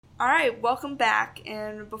All right, welcome back.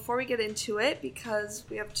 And before we get into it, because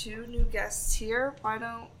we have two new guests here, why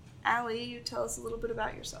don't, Allie, you tell us a little bit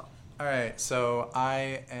about yourself? All right, so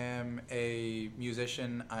I am a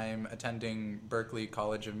musician. I'm attending Berklee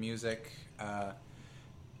College of Music. I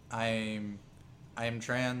am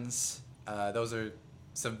trans. Those are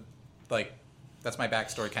some, that's my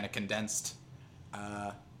backstory kind of condensed.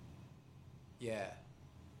 Yeah.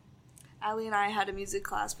 Allie and I had a music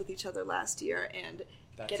class with each other last year, and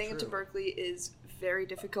getting into Berklee is very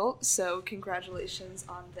difficult, so congratulations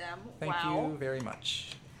on them. Thank you very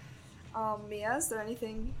much. Mia, is there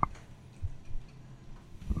anything?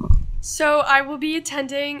 So I will be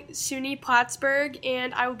attending SUNY Plattsburgh,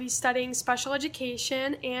 and I will be studying special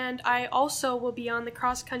education, and I also will be on the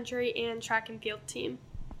cross-country and track and field team.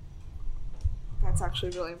 That's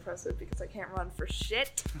actually really impressive because I can't run for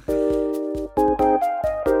shit.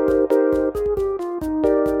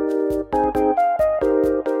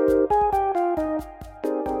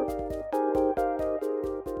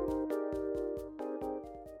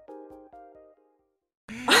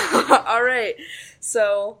 All right,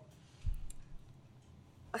 so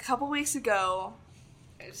a couple weeks ago,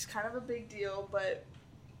 it's kind of a big deal, but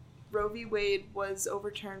Roe v. Wade was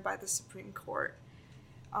overturned by the Supreme Court,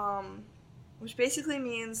 which basically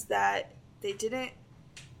means that they didn't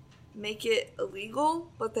make it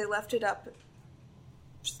illegal, but they left it up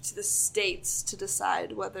to the states to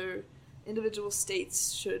decide whether individual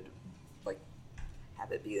states should,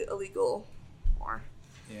 have it be illegal or...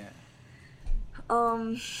 Yeah.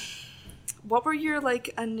 What were your,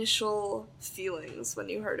 initial feelings when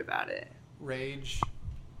you heard about it? Rage.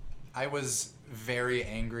 I was very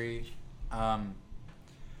angry. I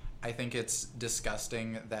think it's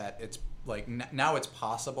disgusting that it's, now it's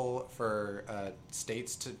possible for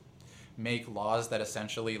states to make laws that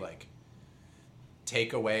essentially,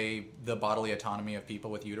 take away the bodily autonomy of people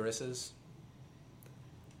with uteruses.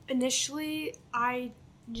 Initially, I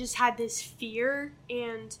just had this fear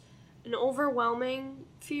and an overwhelming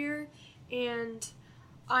fear, and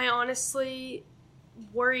I honestly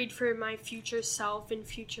worried for my future self and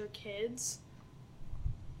future kids.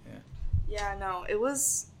 Yeah, no, it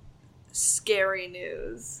was scary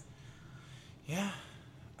news. Yeah.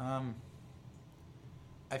 I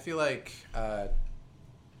feel like the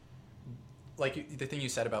thing you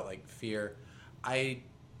said about, fear, I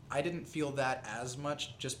didn't feel that as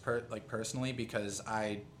much just personally because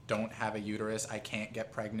I don't have a uterus. I can't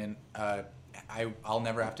get pregnant. I'll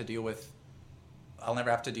never have to deal with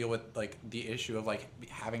the issue of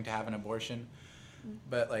having to have an abortion.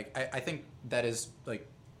 But I think that is I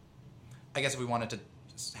guess if we wanted to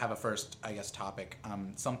have a first topic,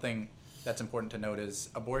 something that's important to note is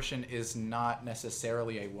abortion is not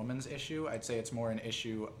necessarily a woman's issue. I'd say it's more an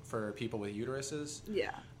issue for people with uteruses.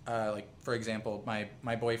 Yeah. For example,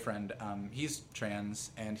 my boyfriend, he's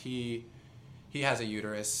trans and he has a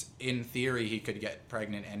uterus. In theory, he could get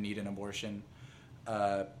pregnant and need an abortion.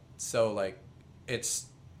 So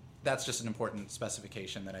that's just an important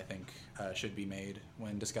specification that I think should be made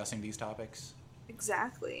when discussing these topics.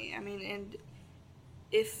 Exactly. And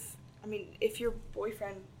if your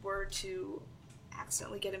boyfriend were to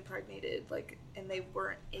accidentally get impregnated, and they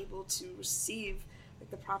weren't able to receive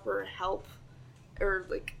the proper help or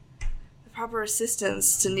the proper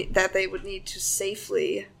assistance that they would need to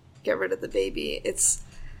safely get rid of the baby, it's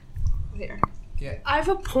here. Yeah. I have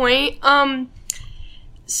a point.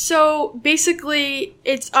 So basically,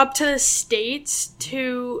 it's up to the states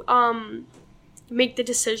to make the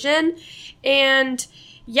decision, and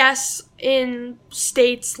yes, in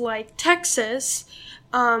states like Texas,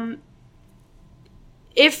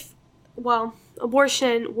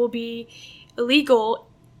 abortion will be illegal.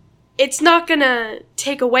 It's not gonna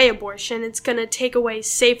take away abortion. It's gonna take away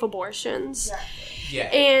safe abortions. Exactly. Yeah.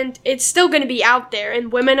 And it's still gonna be out there,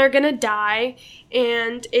 and women are gonna die,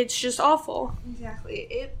 and it's just awful.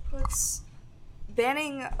 Exactly.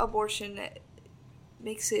 Banning abortion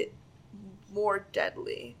makes it more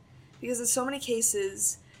deadly. Because in so many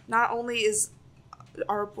cases, not only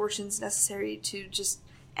are abortions necessary to just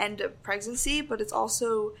end a pregnancy, but it's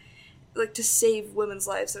also to save women's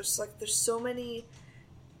lives. There's so many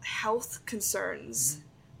health concerns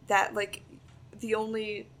that the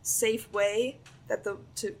only safe way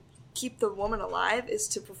to keep the woman alive is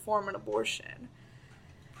to perform an abortion.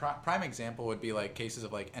 Prime example would be cases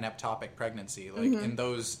of an ectopic pregnancy. In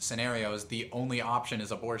those scenarios, the only option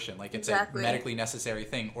is abortion. It's Exactly. a medically necessary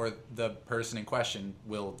thing, or the person in question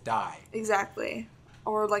will die. Exactly.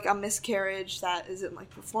 Or a miscarriage that isn't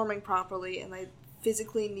performing properly, and they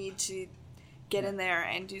physically need to get in there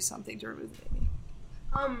and do something to remove the baby.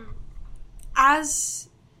 As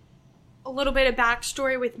a little bit of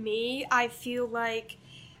backstory with me. I feel like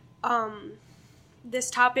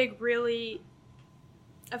this topic really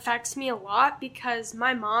affects me a lot because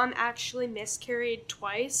my mom actually miscarried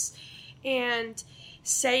twice, and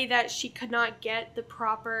say that she could not get the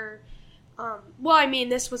proper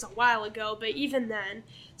this was a while ago, but even then,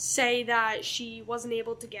 say that she wasn't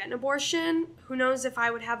able to get an abortion. Who knows if I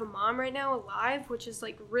would have a mom right now alive, which is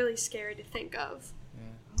like really scary to think of.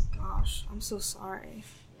 Oh gosh, I'm so sorry.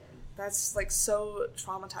 That's like so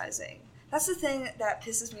traumatizing. That's the thing that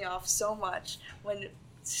pisses me off so much, when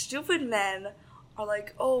stupid men are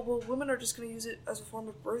like, oh, well, women are just going to use it as a form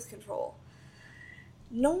of birth control.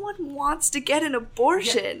 No one wants to get an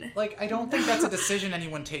abortion. Yeah, like, I don't think that's a decision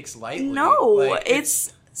anyone takes lightly. No, like,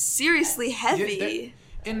 it's seriously heavy.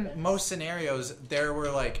 In most scenarios, there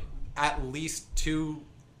were, like, at least two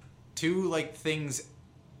like, things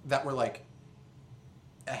that were, like,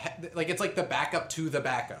 it's like the backup to the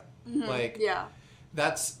backup. Mm-hmm. Like, yeah.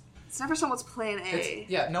 That's... It's never someone's plan A.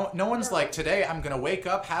 No one's like, today I'm going to wake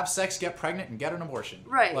up, have sex, get pregnant, and get an abortion.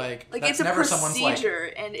 Right. Like it's that's a never procedure, someone's, like,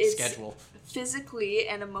 and it's schedule. Physically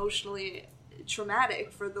and emotionally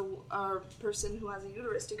traumatic for the person who has a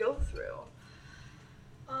uterus to go through.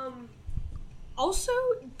 Also,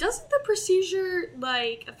 doesn't the procedure,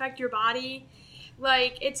 like, affect your body?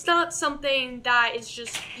 Like, it's not something that is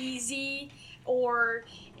just easy, or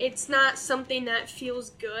it's not something that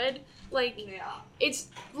feels good. Like, it's,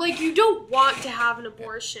 like, you don't want to have an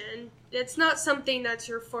abortion. It's not something that's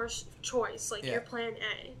your first choice, like, your plan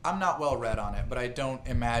A. I'm not well read on it, but I don't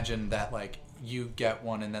imagine that, like, you get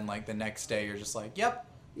one and then, like, the next day you're just like, yep.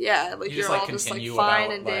 Yeah, like, you're all just, like,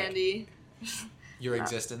 fine and dandy. Your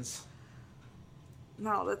existence.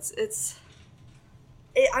 No, I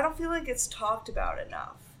don't feel like it's talked about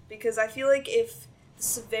enough. Because I feel like if the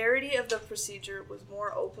severity of the procedure was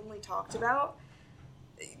more openly talked about,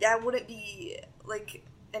 that wouldn't be, like,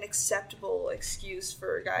 an acceptable excuse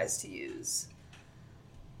for guys to use.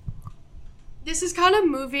 This is kind of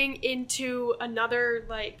moving into another,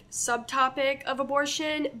 like, subtopic of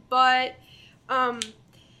abortion, but I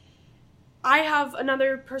have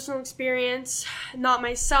another personal experience, not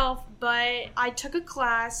myself, but I took a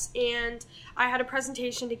class and I had a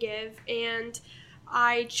presentation to give, and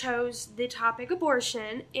I chose the topic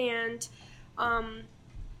abortion, and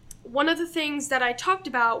one of the things that I talked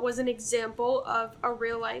about was an example of a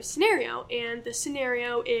real-life scenario, and the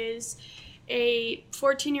scenario is a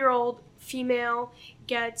 14-year-old female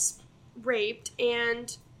gets raped,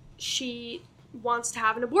 and she wants to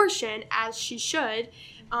have an abortion, as she should,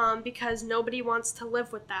 because nobody wants to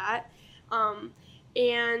live with that,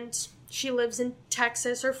 and she lives in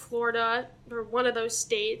Texas or Florida, or one of those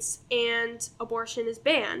states, and abortion is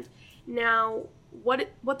banned. Now, what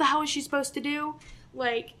the hell is she supposed to do?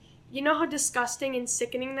 Like, you know how disgusting and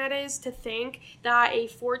sickening that is to think that a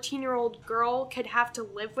 14-year-old girl could have to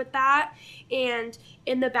live with that, and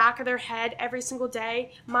in the back of their head every single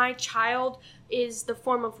day, my child is the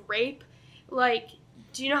form of rape? Like,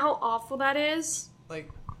 do you know how awful that is? Like,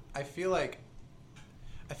 I feel like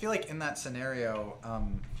in that scenario,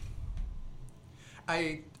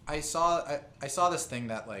 I saw this thing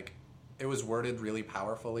that, like, it was worded really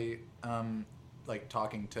powerfully, like,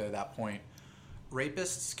 talking to that point.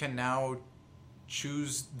 Rapists can now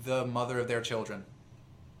choose the mother of their children.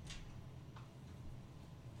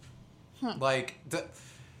 Like,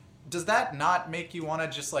 does that not make you want to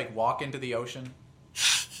just, like, walk into the ocean?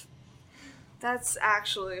 That's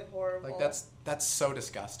actually horrible. Like, that's so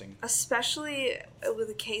disgusting. Especially with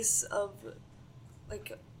the case of,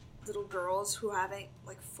 like, little girls who haven't,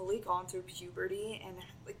 like, fully gone through puberty and,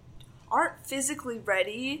 like, aren't physically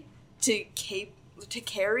ready to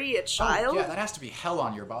carry a child. Oh, yeah, that has to be hell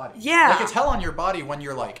on your body. Yeah. Like, it's hell on your body when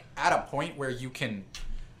you're, like, at a point where you can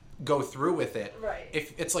go through with it. Right.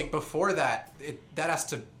 If it's, like, before that, that has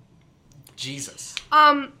to... Jesus.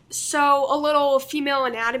 So a little female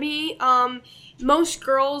anatomy. Most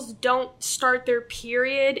girls don't start their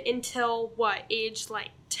period until, age, like,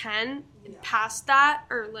 10? Yeah. Past that,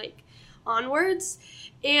 or, like, onwards.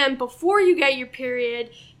 And before you get your period,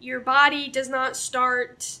 your body does not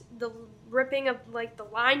start the ripping of, like, the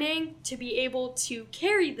lining to be able to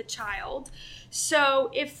carry the child. So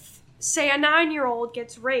if, say, a 9-year-old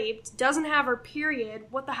gets raped, doesn't have her period,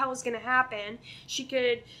 what the hell is going to happen? She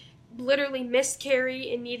could literally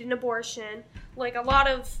miscarry and need an abortion. Like, a lot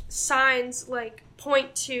of signs, like,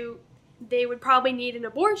 point to they would probably need an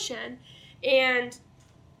abortion, and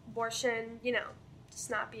abortion, just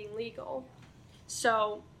not being legal.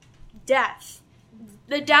 So, death.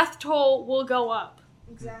 The death toll will go up.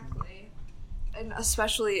 Exactly. And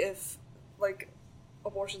especially if, like,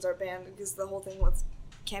 abortions are banned, because the whole thing with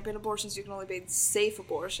can't ban abortions, you can only ban safe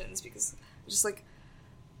abortions, because just, like,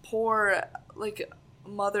 poor, like,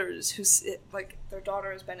 mothers who, like, their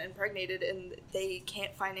daughter has been impregnated and they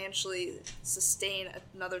can't financially sustain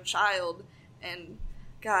another child, and,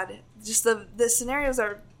 God, just the scenarios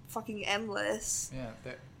are fucking endless. Yeah,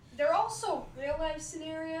 they're also real-life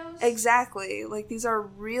scenarios. Exactly. Like, these are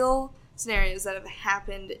real scenarios that have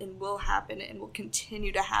happened and will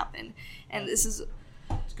continue to happen. And this is...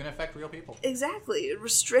 It's going to affect real people. Exactly.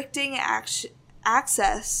 Restricting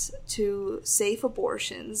access to safe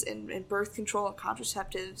abortions and birth control and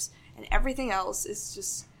contraceptives and everything else is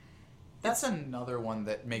just... That's another one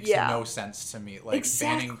that makes no sense to me. Like,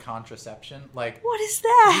 exactly. Banning contraception. Like, what is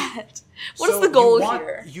that? What is the goal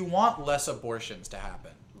here? You want less abortions to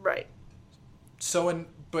happen. Right. So,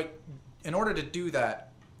 but in order to do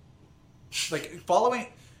that, like,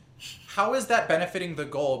 how is that benefiting the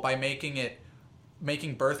goal by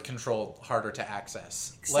making birth control harder to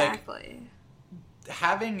access? Exactly. Like,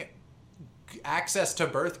 having access to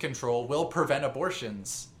birth control will prevent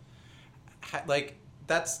abortions. Like,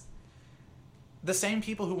 that's the same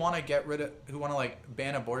people who want to like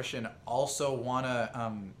ban abortion also want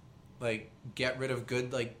to like get rid of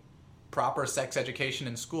good, like, proper sex education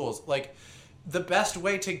in schools. Like, the best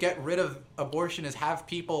way to get rid of abortion is have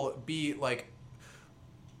people be, like,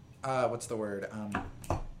 what's the word?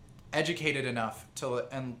 Educated enough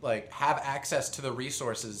and like have access to the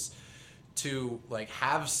resources to, like,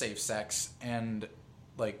 have safe sex and,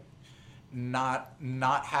 like, not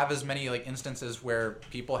have as many, like, instances where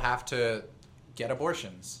people have to get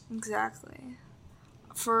abortions. Exactly.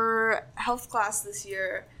 For health class this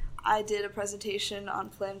year, I did a presentation on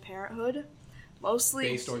Planned Parenthood. Mostly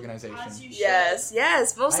based organization. Yes.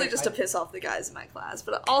 Mostly just to piss off the guys in my class,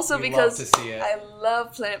 but also because love to see it. I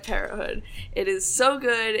love Planned Parenthood. It is so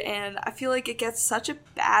good, and I feel like it gets such a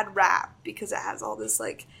bad rap because it has all this,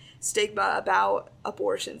 like, stigma about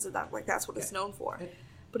abortions, and that, like, that's what it's known for.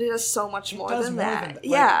 But it does so much more than that.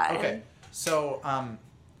 Okay. So, I'm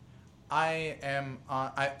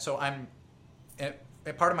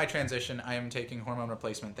part of my transition. I am taking hormone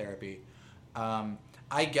replacement therapy.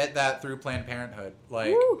 I get that through Planned Parenthood.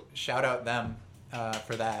 Like, woo! Shout out them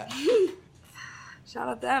for that. Shout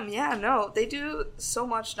out them. Yeah, no, they do so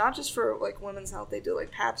much, not just for, like, women's health. They do,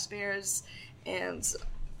 like, pap smears and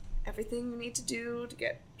everything you need to do to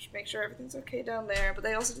make sure everything's okay down there. But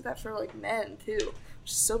they also do that for, like, men too,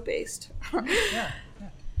 which is so based. Yeah.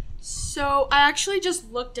 So I actually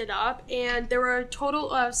just looked it up, and there were a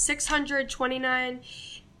total of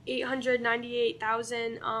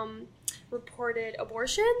 629,898,000 reported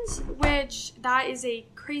abortions, which that is a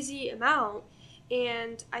crazy amount.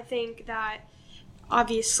 And I think that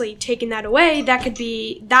obviously taking that away, that could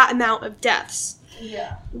be that amount of deaths.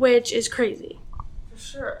 Yeah. Which is crazy. For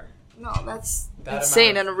sure. No, that's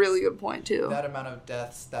insane, and a really good point too. That amount of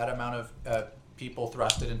deaths, that amount of people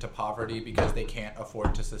thrusted into poverty because they can't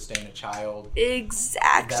afford to sustain a child.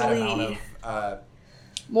 Exactly. That amount of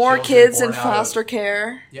more kids in foster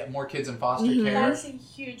care. Yeah, more kids in foster care. That's a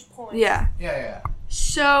huge point. Yeah.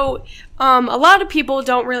 So, a lot of people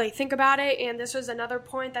don't really think about it, and this was another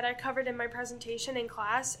point that I covered in my presentation in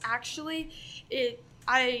class. Actually,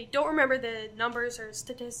 I don't remember the numbers or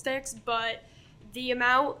statistics, but the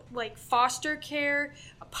amount, like, foster care,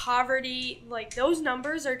 poverty, like, those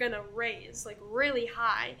numbers are going to raise, like, really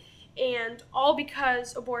high. And all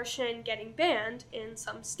because abortion getting banned in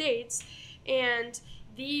some states. And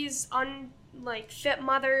these fit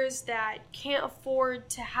mothers that can't afford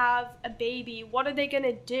to have a baby, what are they going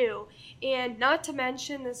to do? And not to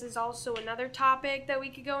mention, this is also another topic that we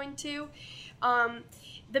could go into,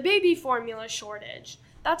 the baby formula shortage.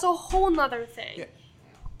 That's a whole nother thing. Yeah.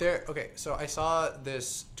 So I saw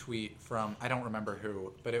this tweet from, I don't remember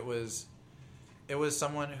who, but it was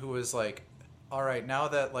someone who was like, all right, now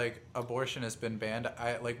that, like, abortion has been banned,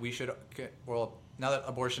 now that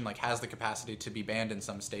abortion, like, has the capacity to be banned in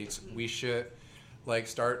some states, we should, like,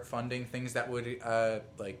 start funding things that would,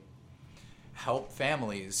 like, help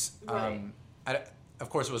families. Right. Of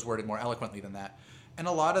course, it was worded more eloquently than that. And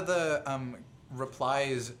a lot of the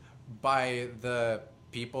replies by the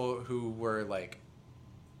people who were, like,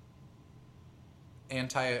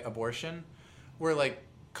 anti-abortion were, like,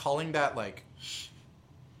 calling that, like,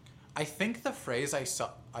 I think the phrase I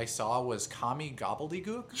saw was commie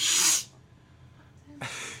gobbledygook.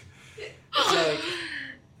 Like,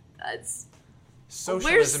 that's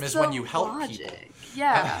socialism is when you help logic? People.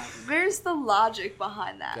 Yeah, where's the logic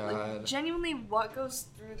behind that? God. Like, genuinely, what goes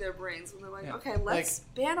through their brains when they're like, okay, let's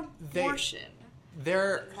ban abortion?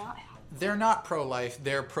 They're not pro-life.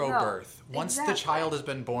 They're pro-birth. No, Once exactly. the child has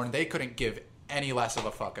been born, they couldn't give any less of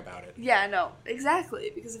a fuck about it. Yeah, no,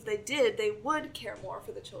 exactly. Because if they did, they would care more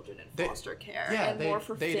for the children in foster care more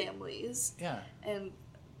for families. Yeah. And,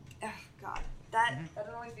 God, that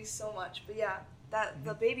annoys me so much. But yeah,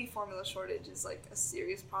 the baby formula shortage is like a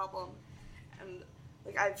serious problem. And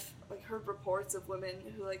like I've like heard reports of women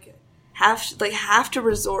who have to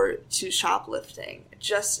resort to shoplifting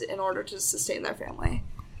just in order to sustain their family.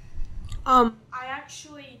 I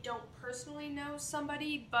actually don't personally know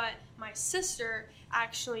somebody, but my sister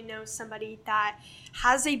actually knows somebody that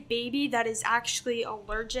has a baby that is actually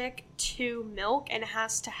allergic to milk and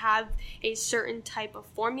has to have a certain type of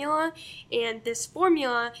formula. And this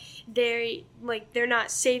formula, they're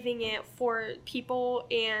not saving it for people,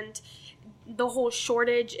 and the whole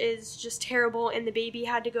shortage is just terrible, and the baby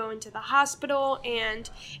had to go into the hospital, and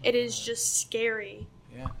it is just scary.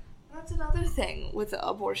 Yeah. That's another thing with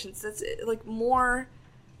abortions. That's like more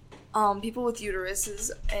people with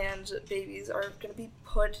uteruses and babies are going to be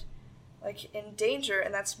put like in danger,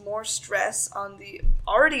 and that's more stress on the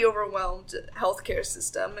already overwhelmed healthcare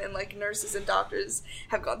system. And like nurses and doctors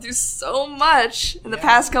have gone through so much in the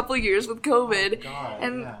past couple of years with COVID. Oh, God,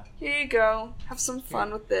 and here you go, have some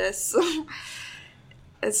fun with this.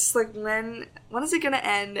 It's like when is it going to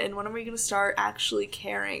end, and when are we going to start actually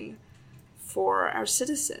caring for our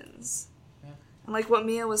citizens? And like what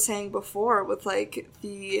Mia was saying before with like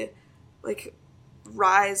the like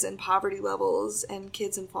rise in poverty levels and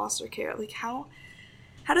kids in foster care, like how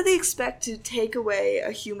do they expect to take away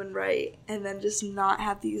a human right and then just not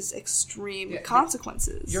have these extreme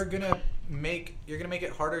consequences? You're gonna make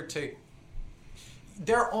it harder to.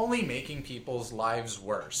 They're only making people's lives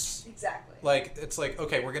worse. Exactly. Like it's like,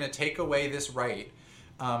 okay, we're gonna take away this right,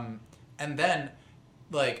 and then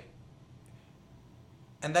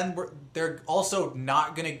they're also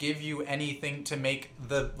not going to give you anything to make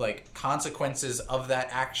the, like, consequences of that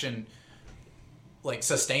action, like,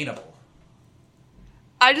 sustainable.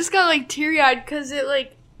 I just got, like, teary-eyed because it,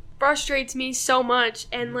 like, frustrates me so much.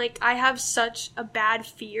 And, like, I have such a bad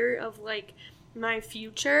fear of, like, my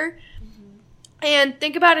future. Mm-hmm. And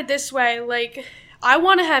think about it this way. Like, I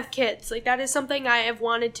want to have kids. Like, that is something I have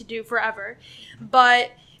wanted to do forever.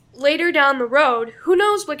 But later down the road, who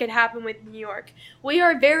knows what could happen with New York? We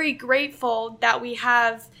are very grateful that we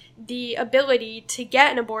have the ability to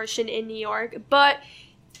get an abortion in New York, but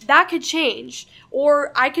that could change.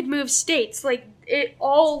 Or I could move states. Like, it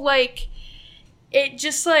all, like, it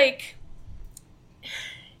just, like,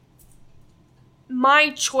 my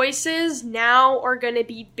choices now are going to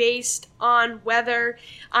be based on whether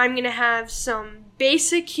I'm going to have some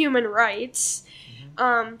basic human rights.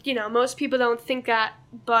 Most people don't think that,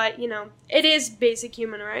 but, it is basic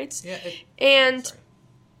human rights. Yeah.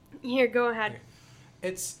 Here, go ahead.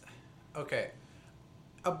 It's, okay.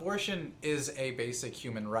 Abortion is a basic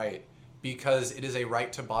human right because it is a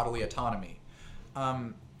right to bodily autonomy.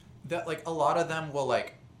 That, like, a lot of them will,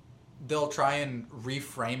 like, they'll try and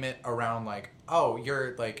reframe it around, like, oh,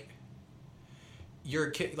 you're, like,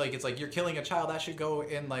 it's like, you're killing a child, that should go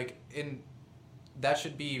in, like, that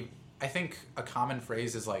should be, I think a common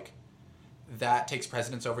phrase is like, that takes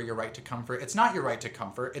precedence over your right to comfort. It's not your right to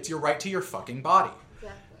comfort. It's your right to your fucking body.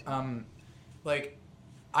 Exactly.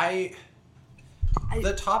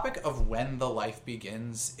 The topic of when the life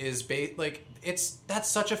begins is that's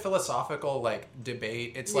such a philosophical like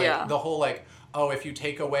debate. It's like the whole like, oh, if you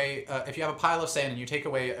take away, if you have a pile of sand and you take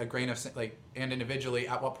away a grain of sand, like, and individually,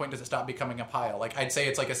 at what point does it stop becoming a pile? Like, I'd say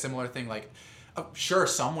it's like a similar thing. Like, sure,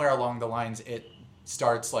 somewhere along the lines it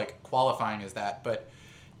starts like qualifying as that, but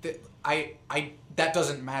that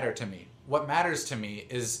doesn't matter to me. What matters to me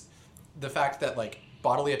is the fact that like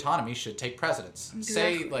bodily autonomy should take precedence.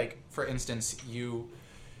 Exactly. Say like, for instance, you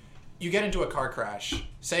get into a car crash.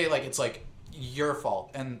 Say like it's like your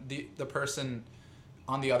fault, and the person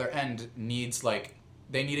on the other end needs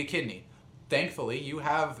they need a kidney. Thankfully, you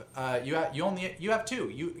have two.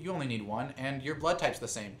 You only need one, and your blood type's the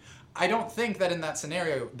same. I don't think that in that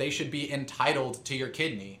scenario they should be entitled to your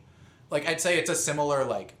kidney. Like, I'd say it's a similar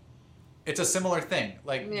thing.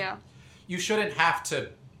 Like, you shouldn't have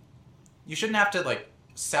to like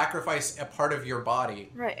sacrifice a part of your body,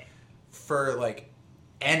 right, for like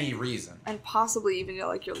any reason, and possibly even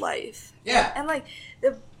like your life. Yeah, and like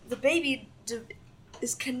the baby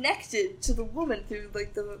is connected to the woman through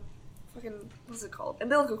like the fucking, what's it called,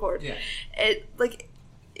 umbilical cord. Yeah,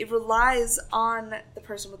 it relies on the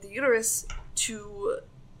person with the uterus to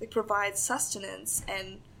like provide sustenance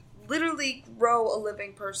and literally grow a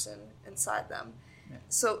living person inside them. Yeah.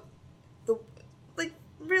 So,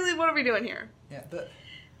 really, what are we doing here? Yeah,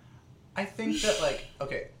 I think that, like,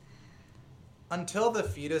 okay, until the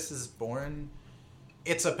fetus is born,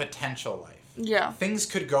 it's a potential life. Yeah. things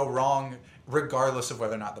could go wrong regardless of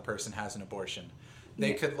whether or not the person has an abortion.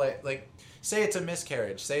 They could like say it's a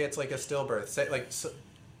miscarriage, say it's like a stillbirth, say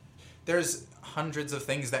there's hundreds of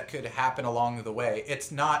things that could happen along the way.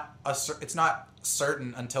 It's not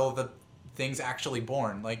certain until the thing's actually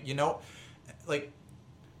born. Like, you know, like,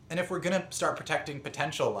 and if we're gonna start protecting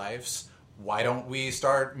potential lives, why don't we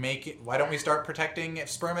start protecting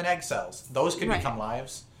sperm and egg cells? Those could become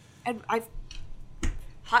lives. And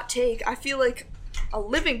hot take, I feel like a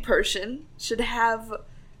living person should have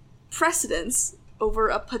precedence over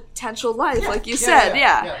a potential life, like you said.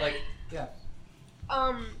 Yeah.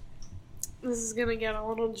 This is gonna get a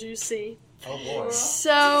little juicy. Oh boy.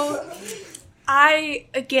 So, I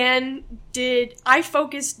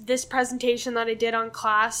focused this presentation that I did on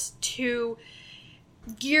class to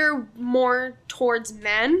gear more towards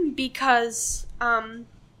men because,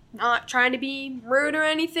 not trying to be rude or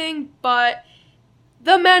anything, but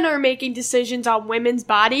the men are making decisions on women's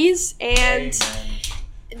bodies, and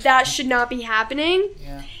that should not be happening.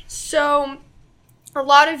 Yeah. So, a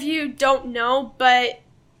lot of you don't know, but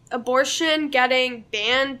abortion getting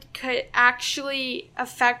banned could actually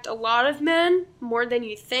affect a lot of men more than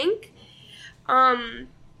you think. I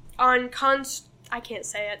can't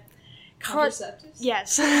say it. Contraceptives?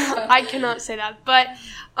 Yes, I cannot say that. But,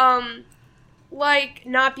 like,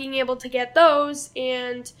 not being able to get those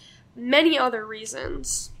and many other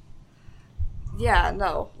reasons. Yeah,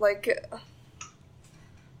 no. Like,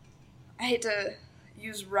 I hate to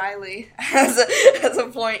use Riley as a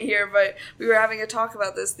point here, but we were having a talk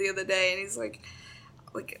about this the other day, and he's like,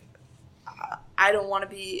 I don't want to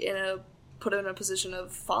be put in a position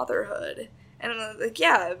of fatherhood. And I'm like,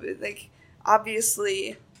 yeah, like,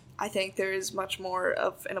 obviously, I think there is much more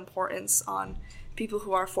of an importance on people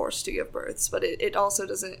who are forced to give births, but it also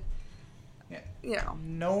doesn't, you know.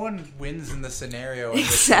 No one wins in the scenario in which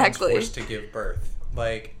Exactly. someone's forced to give birth.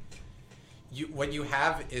 Like, what you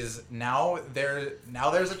have is now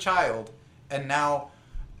there's a child, and now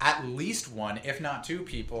at least one, if not two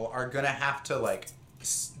people, are gonna have to like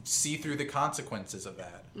see through the consequences of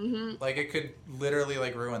that. Mm-hmm. Like, it could literally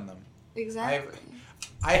like ruin them. Exactly.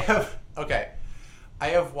 I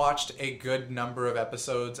have watched a good number of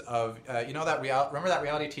episodes of remember that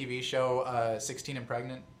reality TV show 16 and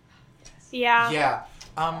Pregnant? Yeah. Yeah.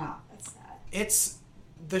 That's sad.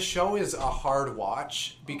 The show is a hard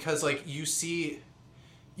watch because like you see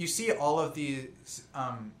all of these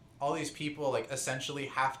people like essentially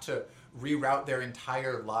have to reroute their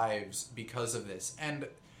entire lives because of this, and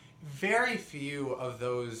very few of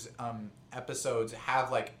those episodes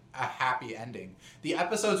have like a happy ending. The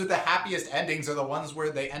episodes with the happiest endings are the ones where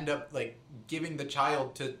they end up like giving the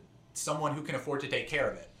child to someone who can afford to take care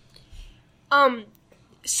of it.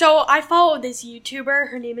 So I follow this YouTuber,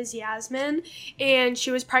 her name is Yasmin, and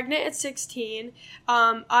she was pregnant at 16.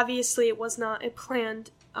 Obviously it was not a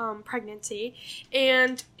planned pregnancy,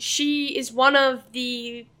 and she is one of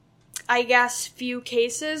the, I guess, few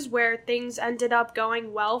cases where things ended up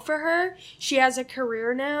going well for her. She has a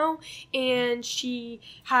career now, and she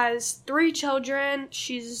has 3 children.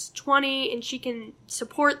 She's 20, and she can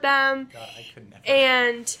support them. God, I could never.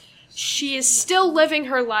 And she is still living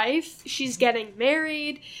her life. She's getting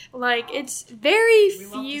married. Like, it's very We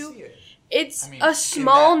love to few. see it. It's I mean, a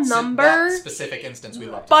small in number, that specific instance, we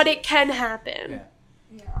love to but see it can happen. Yeah.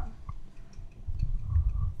 Yeah.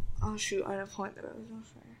 Oh shoot, I had a point that I was going to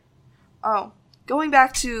say. Oh, going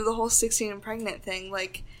back to the whole 16 and pregnant thing,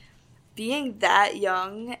 like, being that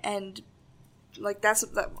young and, like,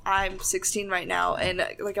 I'm 16 right now, and,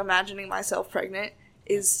 like, imagining myself pregnant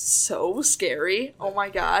is so scary. Oh my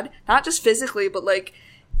god. Not just physically, but, like,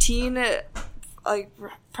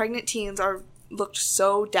 pregnant teens are looked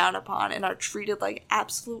so down upon and are treated like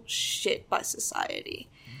absolute shit by society.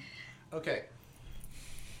 Okay.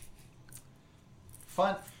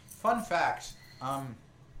 Fun fact.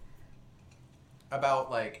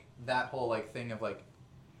 About like that whole like thing of like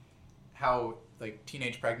how like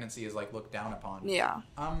teenage pregnancy is like looked down upon. Yeah.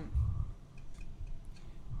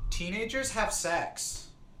 Teenagers have sex.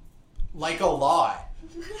 Like a lot.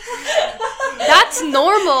 That's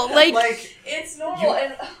normal. Like It's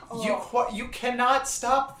normal, you cannot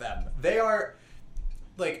stop them. They are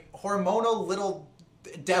like hormonal little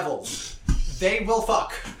devils. They will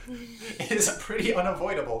fuck. It is pretty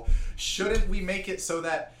unavoidable. Shouldn't we make it so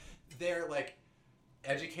that they're like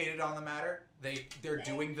educated on the matter? They're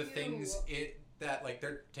doing the things that like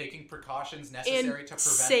they're taking precautions necessary to prevent.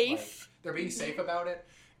 Safe. Like, they're being safe about it.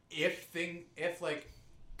 If like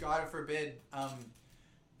God forbid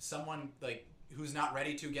someone like who's not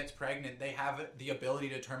ready to gets pregnant, they have the ability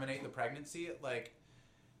to terminate the pregnancy. Like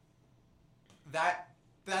that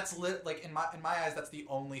that's like in my eyes, that's the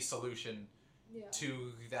only solution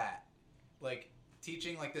to that. Like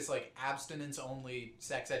teaching like this like abstinence only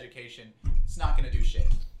sex education, it's not gonna do shit.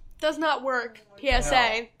 Does not work.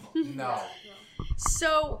 PSA. No.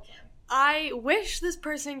 So, I wish this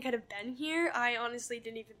person could have been here. I honestly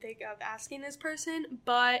didn't even think of asking this person,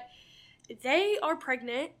 but they are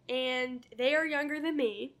pregnant and they are younger than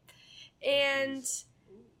me. And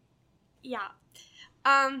yeah.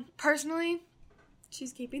 Personally,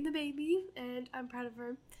 she's keeping the baby and I'm proud of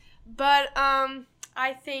her. But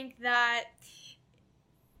I think that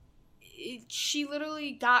she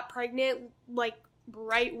literally got pregnant like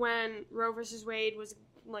right when Roe versus Wade was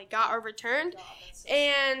like got overturned,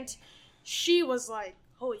 and she was like,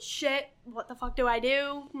 holy shit, what the fuck do I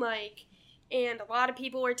do? Like, and a lot of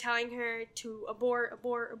people were telling her to abort,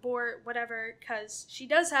 whatever, because she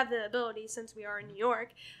does have the ability since we are in New York,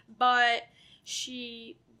 but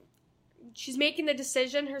she's making the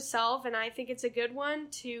decision herself, and I think it's a good one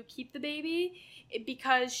to keep the baby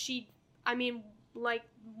because like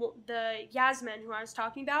the Yasmin who I was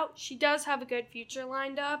talking about, she does have a good future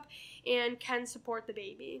lined up and can support the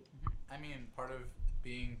baby. I mean, part of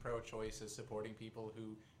being pro-choice is supporting people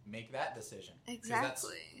who make that decision. Exactly. That's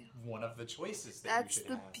one of the choices that that's you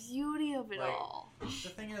should the have. beauty of it all. The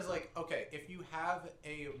thing is, like, okay, if you have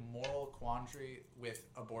a moral quandary with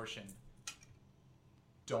abortion,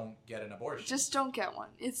 don't get an abortion. Just don't get one.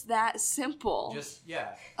 It's that simple. Just,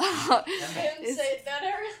 yeah. Couldn't say it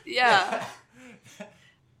better. Yeah.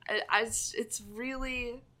 It's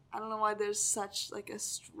really, I don't know why there's such like a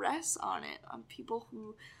stress on it, on people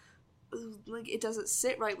who like it doesn't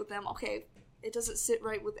sit right with them. Okay, it doesn't sit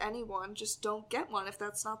right with anyone, just don't get one if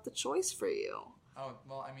that's not the choice for you. Oh,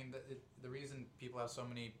 well, I mean, the reason people have so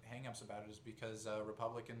many hang-ups about it is because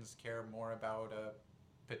Republicans care more about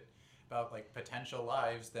like potential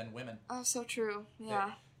lives than women. Oh, so true.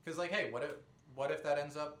 Yeah. Because like, hey, what if that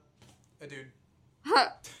ends up a dude?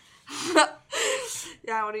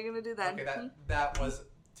 Yeah, what are you gonna do then? Okay, that was,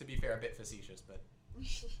 to be fair, a bit facetious, but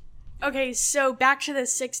Okay, so back to the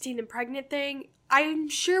 16 and pregnant thing. I'm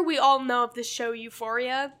sure we all know of the show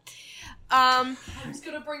Euphoria. I'm just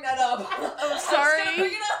gonna bring that up. I'm sorry. I'm just gonna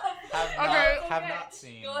bring it up. have not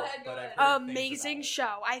seen. Go ahead. But I've heard things Amazing about it.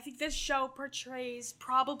 show. I think this show portrays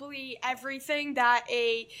probably everything that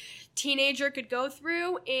a teenager could go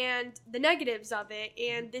through and the negatives of it.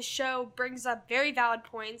 And this show brings up very valid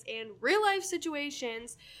points and real life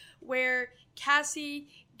situations where Cassie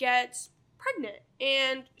gets pregnant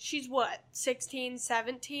and she's 16,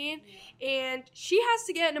 17, and she has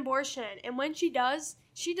to get an abortion, and when she does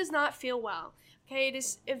not feel well. Okay, it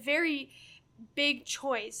is a very big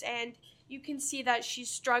choice, and you can see that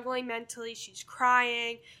she's struggling mentally, she's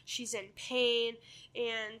crying, she's in pain,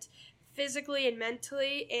 and physically and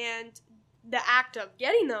mentally, and the act of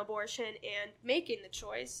getting the abortion and making the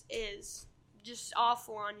choice is just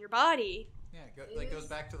awful on your body. Yeah, it goes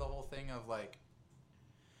back to the whole thing of like,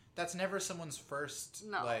 that's never someone's first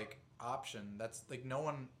like option. That's like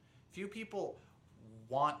few people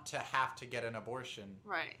want to have to get an abortion.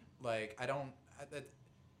 Right. Like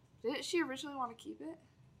Didn't she originally want to keep it?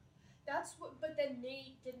 That's what, but then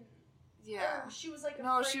Nate didn't. Yeah. Oh, she was like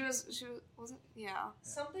No, afraid she wasn't. Yeah.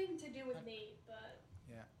 something to do with Nate, but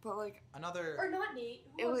But like or not Nate.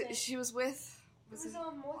 Who was it? She was with. It was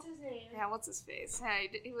what's his name? Yeah, what's his face? Yeah,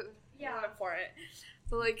 he went for it.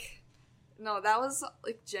 So like, no, that was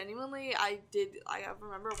like genuinely. I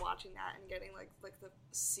remember watching that and getting like the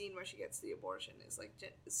scene where she gets the abortion is like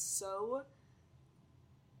so.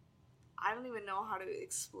 I don't even know how to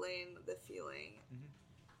explain the feeling. Mm-hmm.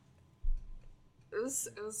 It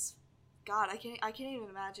was, God, I can't even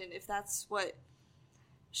imagine if that's what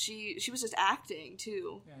she was just acting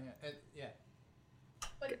too. Yeah.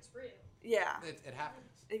 But it's real. Yeah. It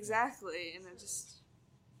happens. Exactly, and it just,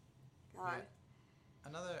 God. Yeah.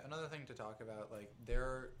 Another thing to talk about, like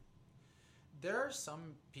there are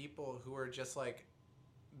some people who are just like,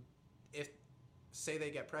 if say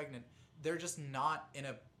they get pregnant, they're just not in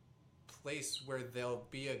a place where they'll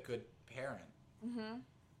be a good parent. Mm-hmm.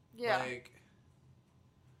 Yeah.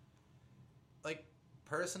 Like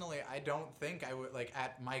personally, I don't think I would, like,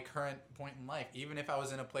 at my current point in life, even if I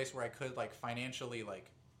was in a place where I could like financially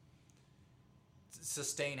like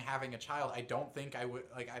sustain having a child, I don't think I would,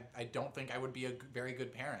 like, I don't think I would be a very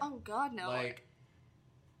good parent. Oh God, no. Like,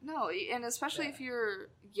 no, and especially if you're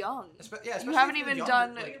young. Especially you haven't if you're even younger,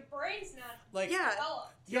 done. like, Your brain's not like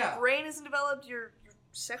developed. Your Yeah. brain isn't developed. Your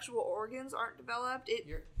sexual organs aren't developed. It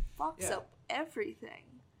fucks yeah. up everything,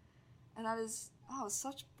 and that is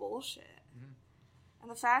such bullshit. Mm-hmm.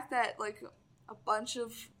 And the fact that like a bunch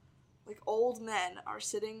of like old men are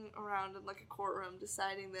sitting around in like a courtroom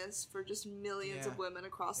deciding this for just millions of women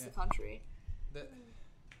across the country.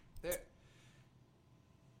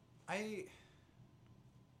 I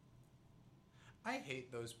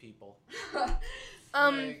hate those people.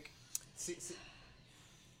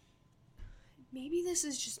 Maybe this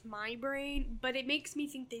is just my brain, but it makes me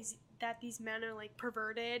think that these men are like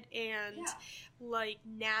perverted and like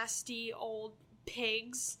nasty old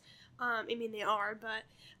pigs. I mean they are, but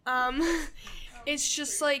it's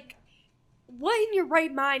just like, what in your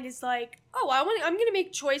right mind is like, oh, I'm gonna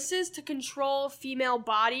make choices to control female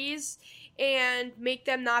bodies and make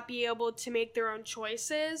them not be able to make their own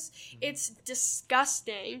choices. It's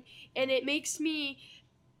disgusting, and it makes me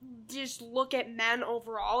just look at men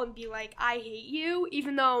overall and be like, I hate you,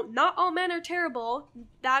 even though not all men are terrible.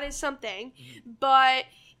 That is something. But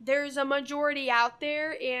there's a majority out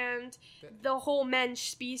there, and the whole men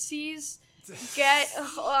species get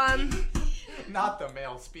not the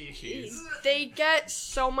male species. They get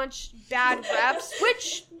so much bad reps,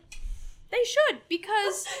 which they should,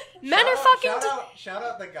 because men are fucking shout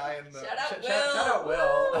out the guy in the Shout out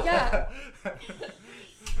Will. Yeah.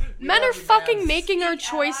 Men are fucking making our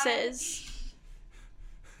choices.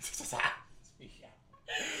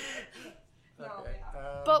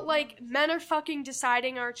 But, like, men are fucking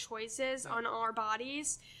deciding our choices on our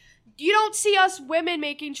bodies. You don't see us women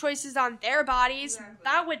making choices on their bodies. Exactly.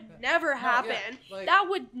 That would never happen. That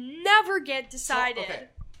would never get decided. So, okay.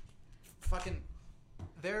 Fucking,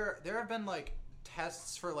 there have been, like,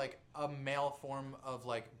 tests for, like, a male form of,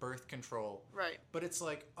 like, birth control. Right. But it's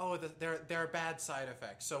like, oh, there are bad side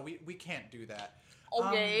effects, so we can't do that.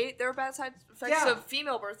 Okay, there are bad side effects of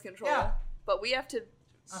female birth control, but we have to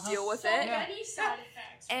deal with it. Many side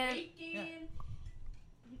effects. And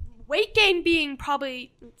weight gain being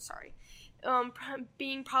probably,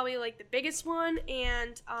 being probably like the biggest one,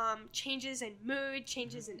 and changes in mood,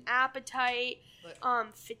 changes in appetite,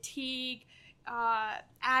 fatigue,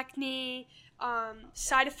 acne,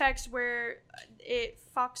 side effects where it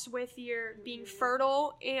fucks with your being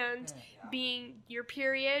fertile and being your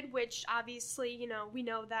period, which obviously, we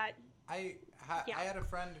know that. I had a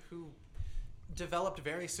friend who developed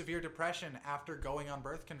very severe depression after going on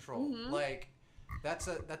birth control. Mm-hmm. Like, that's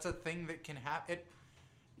a thing that can happen.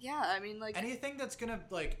 Yeah, I mean, like, anything that's gonna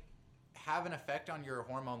like have an effect on your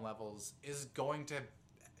hormone levels is going to,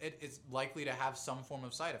 it is likely to have some form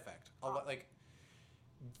of side effect. Like,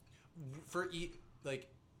 for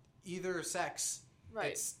either sex,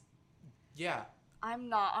 right? I'm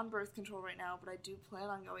not on birth control right now, but I do plan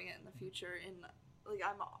on going it in the future.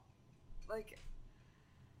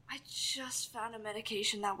 I just found a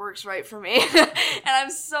medication that works right for me, and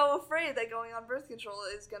I'm so afraid that going on birth control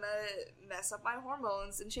is gonna mess up my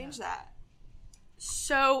hormones and change that.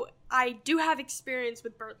 So I do have experience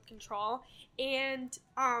with birth control, and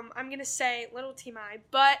I'm gonna say little TMI,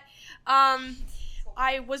 but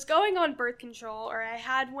I was going on birth control, or I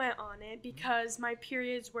had went on it because my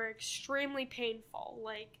periods were extremely painful,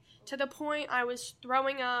 like to the point I was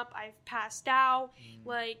throwing up, I've passed out,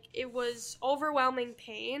 like it was overwhelming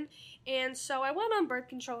pain. And so I went on birth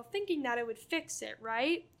control thinking that it would fix it,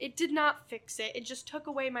 right? It did not fix it. It just took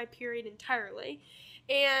away my period entirely.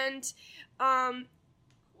 And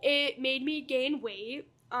it made me gain weight.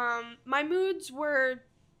 My moods were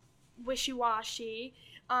wishy-washy.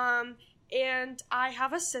 And I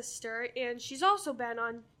have a sister, and she's also been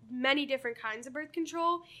on many different kinds of birth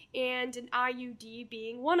control, and an IUD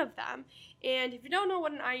being one of them. And if you don't know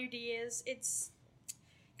what an IUD is, it's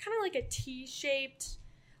kind of like a T-shaped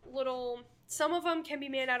little, some of them can be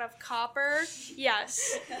made out of copper.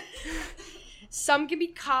 Yes. Some can be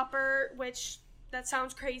copper, which that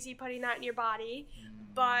sounds crazy putting that in your body.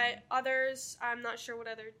 But others, I'm not sure what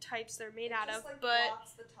other types they're made out of. But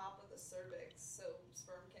blocks the top of the cervix, so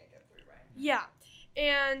sperm can't get through, right? Yeah.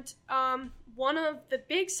 And one of the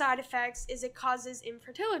big side effects is it causes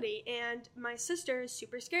infertility. And my sister is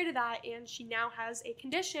super scared of that, and she now has a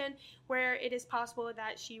condition where it is possible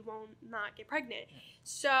that she will not get pregnant. Yeah.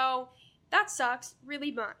 So that sucks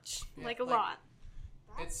really much, like a lot.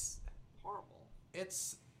 It's horrible.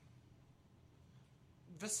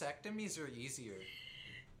 Vasectomies are easier.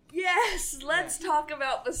 Yes, let's talk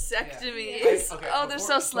about vasectomies. Yeah. They're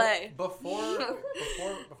so slay.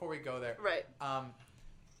 Before we go there, right?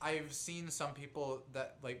 I've seen some people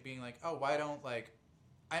that like being like, oh, why don't like,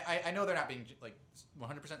 I know they're not being like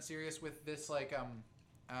 100% serious with this like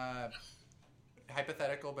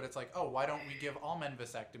hypothetical, but it's like, oh, why don't we give all men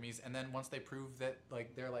vasectomies, and then once they prove that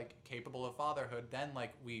like they're like capable of fatherhood, then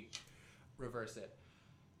like we reverse it.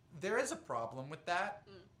 There is a problem with that.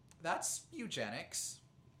 That's eugenics.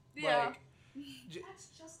 Yeah. Like, That's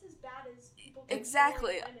just as bad as people controlling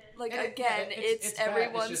Exactly. women. Like, And again, it's bad.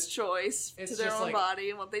 everyone's It's just- choice it's to their just own like- body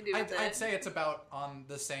and what they do with it. I'd say it's about on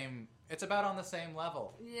the same. It's about on the same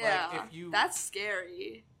level. Yeah, Like if you, that's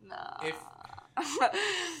scary. Nah.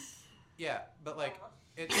 yeah, but like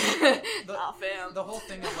it's Nah, fam. the whole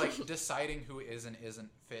thing of like deciding who is and isn't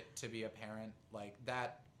fit to be a parent, like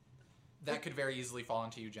that could very easily fall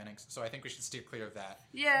into eugenics. So I think we should steer clear of that.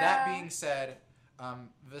 Yeah. That being said,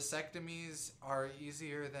 vasectomies are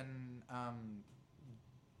easier than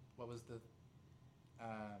what was the What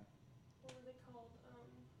are they called?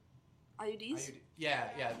 IUDs? yeah,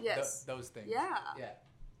 Yes. those things. Yeah. Yeah.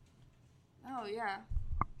 Oh, yeah.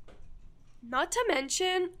 Not to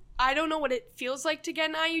mention, I don't know what it feels like to get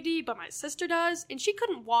an IUD, but my sister does, and she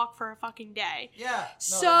couldn't walk for a fucking day. Yeah.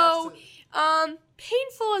 So,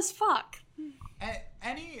 painful as fuck.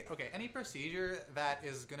 Any procedure that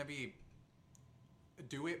is gonna be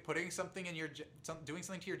putting something in your doing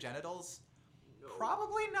something to your genitals,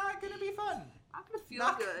 probably not gonna be fun. Not gonna feel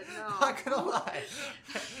Not good, no. Not gonna lie.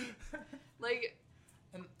 Like,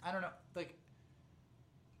 And I don't know, like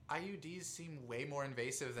IUDs seem way more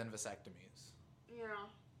invasive than vasectomies. yeah.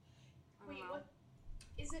 I don't Wait, know. what?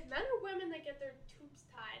 Is it men or women that get their tubes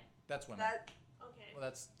tied? That's women. Okay. Well,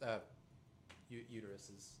 that's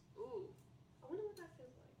uteruses. Ooh. I wonder what that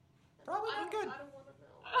feels like. Probably I not don't- good. I don't want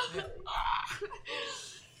to know.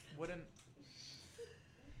 Wouldn't.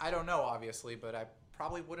 I don't know, obviously, but I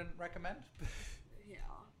probably wouldn't recommend. Yeah.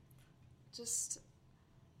 Just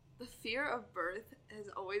the fear of birth has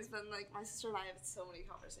always been like, my sister and I have had so many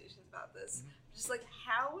conversations about this. Just like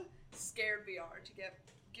how scared we are to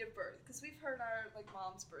give birth, because we've heard our like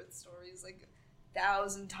mom's birth stories like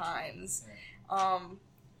 1,000 times.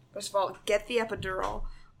 First of all, get the epidural.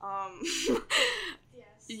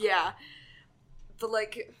 Yes. Yeah, but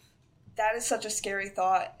like that is such a scary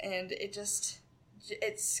thought, and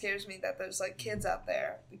it scares me that there's like kids out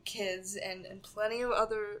there, kids and plenty of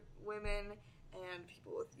other women and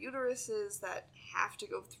people with uteruses that have to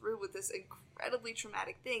go through with this incredibly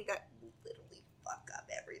traumatic thing that will literally fuck up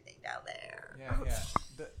everything down there.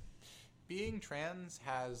 Yeah. Being trans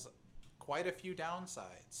has quite a few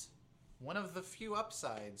downsides. One of the few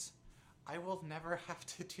upsides, I will never have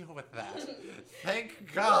to deal with that.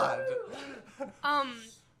 Thank God.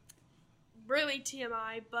 Really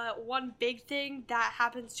TMI, but one big thing that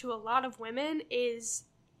happens to a lot of women is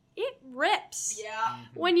it rips Yeah.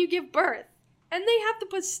 when you give birth. And they have to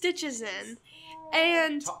put stitches in.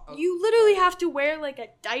 And Ta- you literally have to wear like a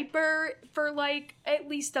diaper for like at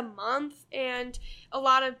least a month, and a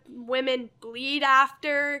lot of women bleed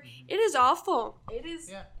after. It is awful. It is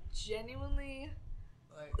Yeah. genuinely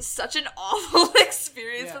Like, such an awful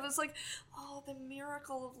experience, Yeah. but it's like, oh, the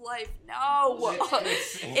miracle of life. No,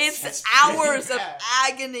 It's- it's hours of yeah.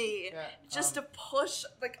 agony Yeah, just to push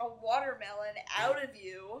like a watermelon out of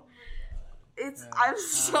you. It's Yeah, I'm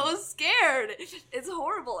so scared. It's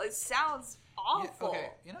horrible. It sounds awful.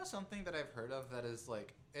 Okay, you know something that I've heard of that is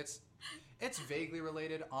like it's vaguely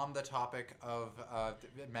related on the topic of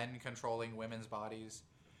men controlling women's bodies.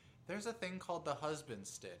 There's a thing called the husband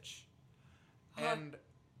stitch, and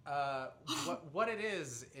what it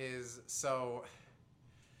is so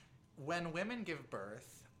when women give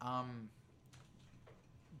birth,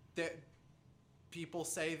 people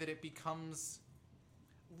say that it becomes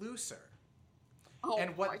looser. Oh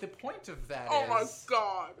And my- what the point of that Oh my is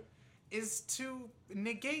god. is to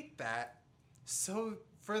negate that, so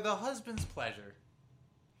for the husband's pleasure.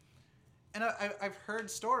 And I've heard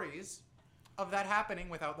stories of that happening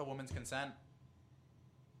without the woman's consent.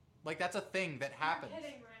 Like that's a thing that happens.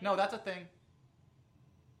 kidding, right? No, that's a thing.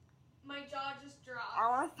 My jaw just dropped. I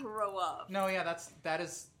want to throw up. No, yeah, that's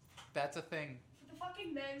a thing. For the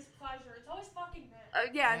fucking men's pleasure. It's always fucking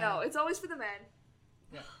men. Yeah, Yeah. no, it's always for the men.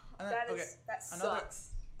 Yeah. That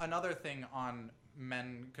sucks. Another thing on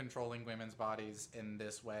men controlling women's bodies in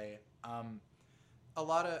this way. A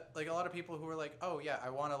lot of people who are like, oh yeah, I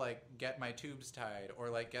want to like get my tubes tied or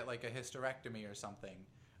like get like a hysterectomy or something.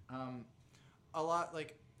 A lot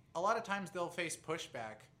of times they'll face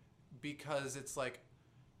pushback because it's like,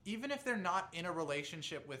 even if they're not in a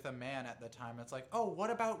relationship with a man at the time, it's like, oh,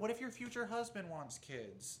 what if your future husband wants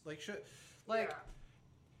kids? Like Yeah.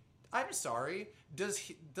 I'm sorry. Does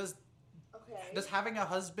having a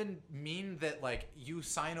husband mean that like you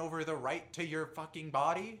sign over the right to your fucking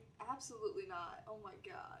body? Absolutely not. Oh my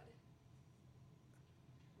god.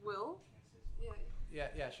 Will? Yeah.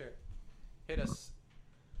 Yeah, sure. Hit us.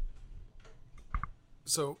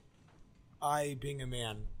 So, I, being a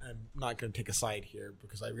man, I'm not going to take a side here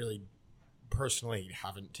because I really personally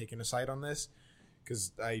haven't taken a side on this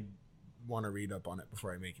because I want to read up on it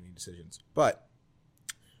before I make any decisions. But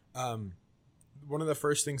one of the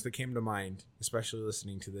first things that came to mind, especially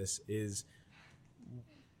listening to this, is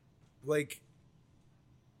like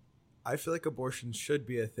I feel like abortion should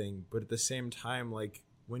be a thing, but at the same time, like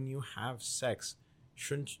when you have sex,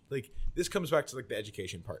 shouldn't like this comes back to like the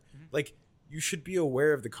education part. Mm-hmm. Like you should be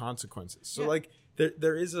aware of the consequences. So like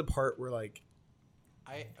there is a part where like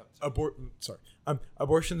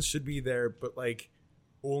abortions should be there, but like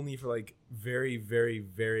only for like very, very,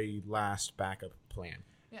 very last backup plan.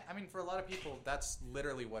 Yeah, I mean, for a lot of people, that's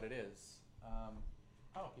literally what it is.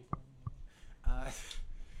 People.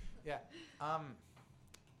 Yeah.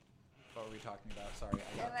 What were we talking about? Sorry, I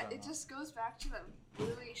got thrown it off. just goes back to the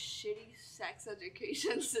really shitty sex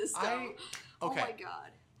education system. Okay. Oh my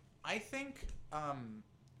god. I think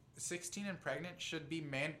 16 and pregnant should be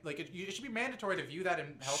it should be mandatory to view that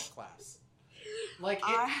in health class. Like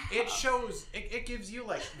it shows it gives you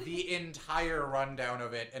like the entire rundown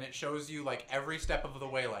of it, and it shows you like every step of the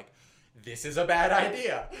way like this is a bad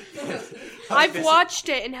idea. I've watched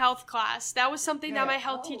it in health class. That was something that my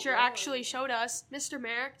health teacher actually showed us. Mr.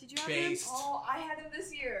 Merrick, did you have him? Oh, I had him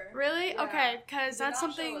this year. Really? Yeah. Okay, because that's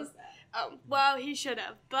something. Show us that. Oh, well, he should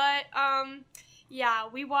have. But yeah,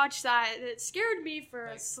 we watched that. It scared me for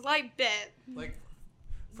a slight bit. Like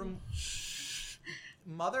from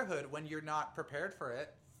motherhood when you're not prepared for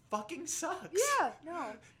it fucking sucks. Yeah, no.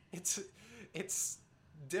 It's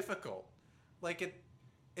difficult. Like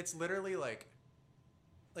it's literally like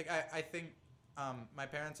I think my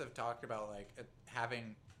parents have talked about like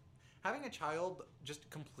having a child just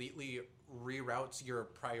completely reroutes your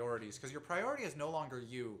priorities, because your priority is no longer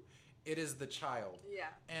you, it is the child. Yeah.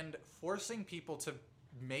 And forcing people to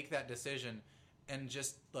make that decision and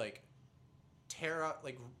just like tear up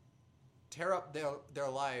their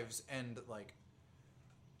lives and like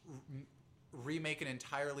remake an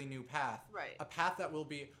entirely new path. Right. A path that will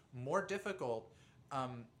be more difficult,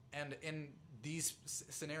 and in these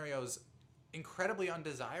scenarios, incredibly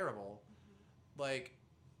undesirable. Mm-hmm.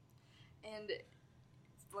 And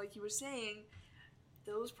like you were saying,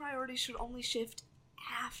 those priorities should only shift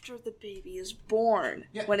after the baby is born.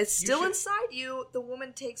 Yeah, when it's still inside you, the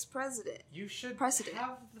woman takes precedent. You should precedent.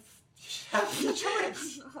 have the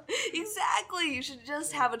choice. Exactly. You should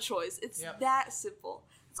just have a choice. It's that simple.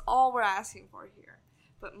 That's all we're asking for here.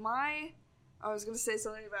 But I was going to say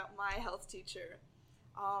something about my health teacher.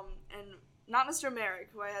 And not Mr. Merrick,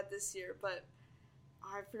 who I had this year, but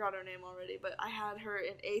I forgot her name already, but I had her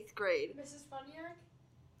in 8th grade. Mrs. Funniak?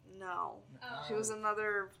 No. She was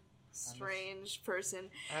another strange person.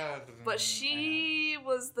 But she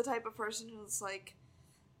was the type of person who was like,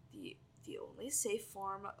 the only safe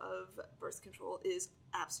form of birth control is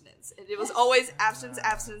abstinence. And it was always abstinence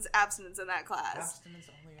in that class. Abstinence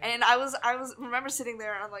only. And I was remember sitting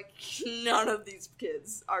there and I'm like, none of these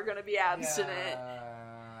kids are gonna be abstinent.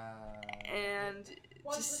 And 1%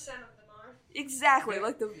 of them are. Exactly,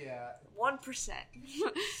 like the 1%.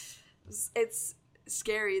 It's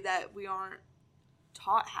scary that we aren't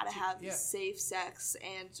taught how to have safe sex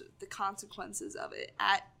and the consequences of it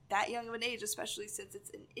at that young of an age, especially since it's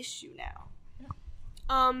an issue now.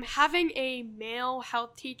 Having a male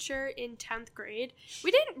health teacher in 10th grade,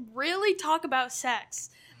 we didn't really talk about sex.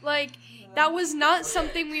 Like, that was not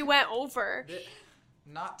something we went over.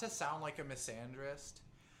 Not to sound like a misandrist,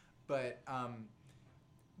 but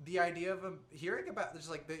the idea of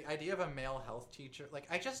the idea of a male health teacher, like,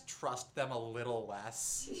 I just trust them a little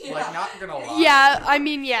less. Yeah. Like, not gonna lie. Yeah, I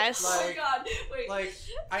mean, yes. Oh my god, wait. Like,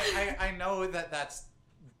 I know that's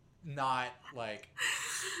not like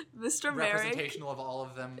Mr. Merrick, representational of all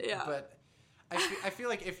of them, but I feel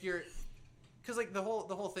like if you're, because like the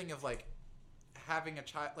whole thing of like having a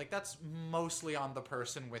child, like that's mostly on the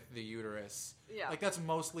person with the uterus. Yeah. Like that's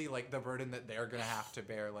mostly like the burden that they're gonna have to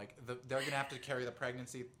bear. Like they're gonna have to carry the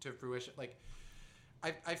pregnancy to fruition. Like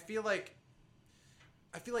I feel like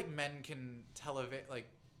men can tell like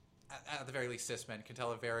at the very least cis men can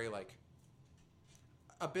tell a very like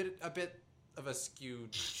a bit of a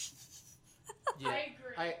skewed. Yeah, I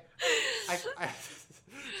agree.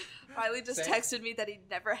 Riley just texted me that he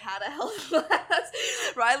never had a health class.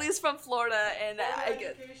 Riley's from Florida, and I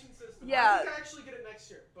get. Yeah. I can actually get it next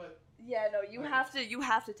year, but. Yeah, no, you have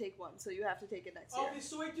to take one, so you have to take it next year. Okay,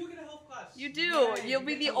 so I do get a health class. You do. You'll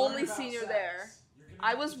be the only senior there.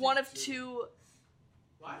 I was one of two.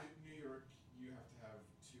 What? New York, you have to have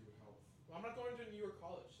 2 health. Well, I'm not going to New York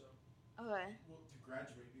College, so. Okay. Well, to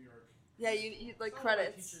graduate New York. Yeah, you like It's not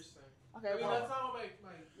credits. my teacher's thing. Okay, I mean, well, that's not what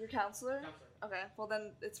my your counselor? counselor. Okay, well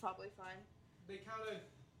then it's probably fine. They counted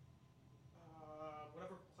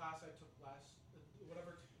whatever class I took last,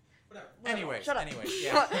 whatever Whatever. Anyway, Shut up.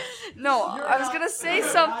 yeah. No, I was gonna say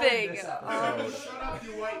something. Shut up,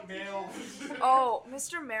 you white male. Oh,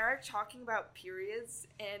 Mr. Merrick talking about periods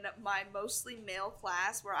in my mostly male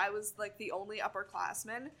class, where I was like the only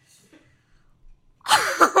upperclassman.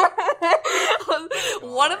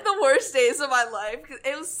 One of the worst days of my life, because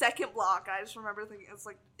it was second block. I just remember thinking, it's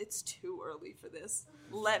like, it's too early for this.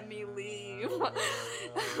 Let me leave.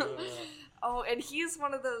 Oh, and he's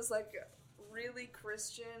one of those like really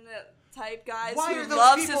Christian type guys who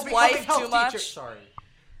loves his wife too much. Sorry.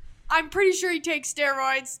 I'm pretty sure he takes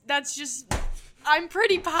steroids. That's just. I'm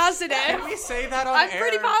pretty positive. Can we say that on I'm air?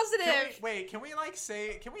 pretty positive. Can we like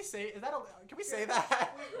say? Can we say? Is that? Can we say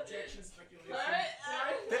that? Objection, speculation.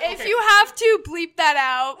 If you have to, bleep that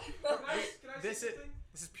out. Can I This say is something?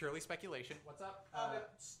 this is purely speculation. What's up?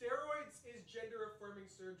 Steroids is gender-affirming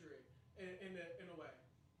surgery in a way.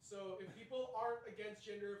 So if people aren't against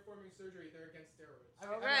gender-affirming surgery, they're against steroids.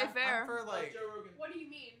 Okay, fair. I'm for like. Joe Rogan. What do you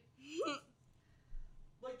mean?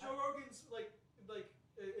 Like Joe Rogan's like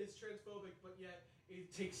is transphobic, but yet he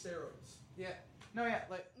takes steroids. Yeah. No. Yeah.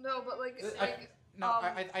 Like. No, but like, I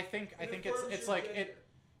think it's like it.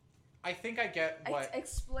 I think I get what.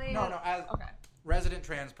 Explain. No. As Okay. resident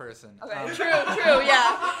trans person. Okay. True.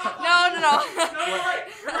 Yeah. No. No, you're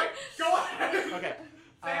right. Go on. Okay.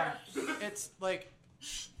 It's like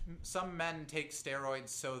some men take steroids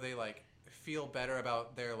so they like feel better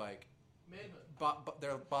about their like Manhood.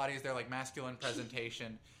 their bodies, their like masculine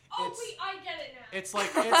presentation. Oh, It's- wait, I get it now. It's like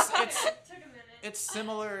it's Took a minute. it's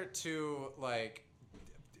similar to like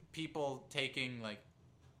people taking like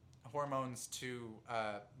hormones to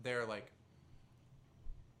their like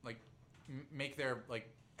make their like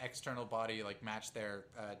external body like match their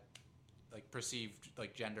like perceived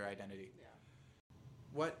like gender identity. Yeah.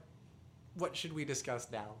 What should we discuss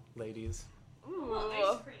now, ladies? Ooh.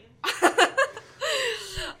 Ice cream.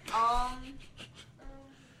 I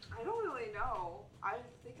don't really know. I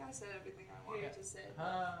think I said everything I wanted to say.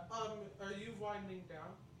 Are you winding down?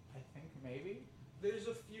 I think maybe There's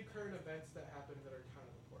a few current events that happened that are kind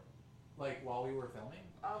of important. like while we were filming.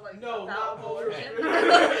 Like No, about not while we were abortion.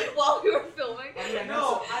 While we were filming.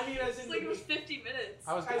 No, I mean as in It's like the it was week. 50 minutes.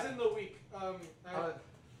 I was As in the week. I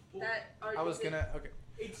was gonna okay.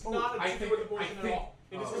 It's Oh, not I a think- with abortion I at think- all.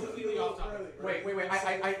 It is completely off topic. Wait.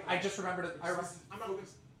 I just remembered it. I'm not focus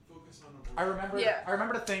on abortion. I remember. Yeah. I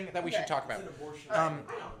remember the thing that we Okay. should talk about. It's an abortion.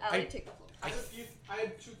 Allie, take the floor. I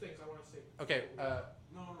had two things I want to say. Okay. No,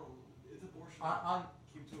 it's abortion. On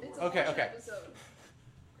Keep to It's abortion. a Okay, abortion okay. episode.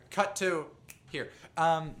 cut to here.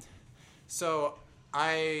 So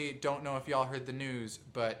I don't know if y'all heard the news,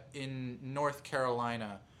 but in North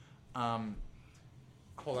Carolina,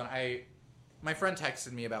 hold on. My friend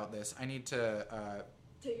texted me about this. I need to.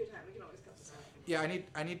 Take your time. We can always cut this out. Yeah, I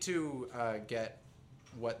need to get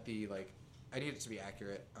what the like. I need it to be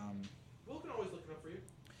accurate. Will can always look it up for you.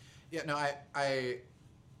 Yeah, no,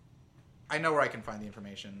 I know where I can find the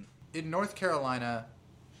information. In North Carolina,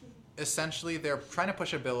 essentially they're trying to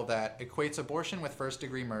push a bill that equates abortion with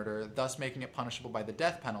first-degree murder, thus making it punishable by the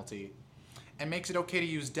death penalty, and makes it okay to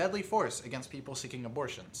use deadly force against people seeking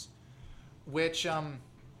abortions. Which,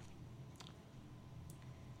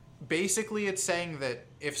 basically it's saying that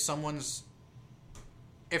if someone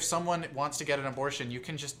wants to get an abortion, you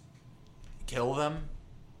can just kill them,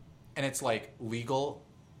 and it's like legal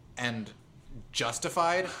and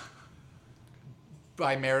justified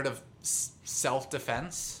by merit of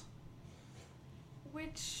self-defense.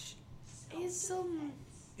 Which is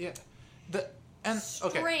Yeah.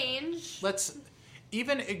 Okay. strange. Let's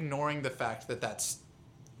even ignoring the fact that that's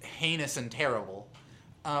heinous and terrible.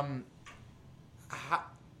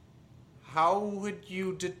 How would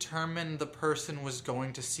you determine the person was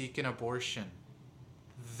going to seek an abortion?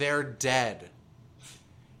 They're dead.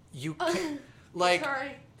 You can,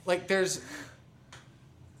 Sorry. like there's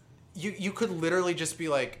you could literally just be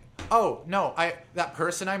like, oh no, that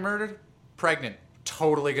person I murdered, pregnant,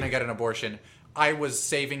 totally gonna get an abortion. I was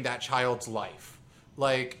saving that child's life.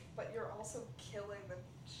 Like, But you're also killing the.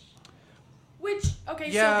 Which, okay,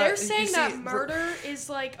 Yeah, so they're you saying see, that murder is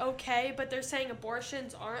like okay, but they're saying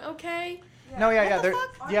abortions aren't okay. no, yeah, What yeah, the they're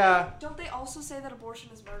fuck? Aren't yeah. they- don't they also say that abortion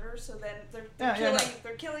is murder? So then they're Yeah, yeah, killing. no.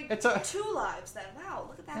 They're killing It's a- 2 lives. Then wow,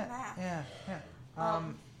 look at that math. Yeah.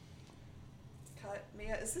 Cut.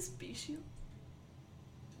 Mia, is this Bishu?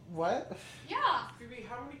 What? Yeah. Phoebe,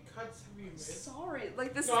 how many cuts have you made? Sorry,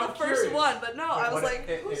 like this No, is I'm the first curious. one, but no, I was What- like,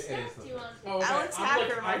 Who it snapped is. you on? Oh, okay. Alex I'm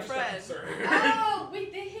Hacker, like, my I just friend. answered. Oh,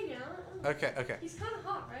 wait, they hang out. Okay. He's kind of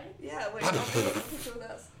hot, right? yeah, wait, I'll take a picture with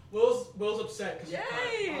us. Will's upset because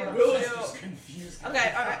Yay! Will is Ew. just confused.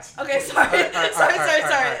 Okay, alright. Okay, sorry. Alright, sorry.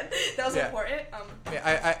 alright. That was Yeah. important.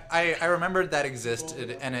 Yeah, I remembered that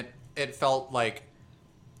existed, and it felt like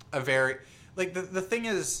a very like the thing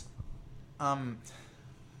is,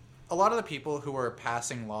 a lot of the people who are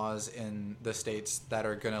passing laws in the states that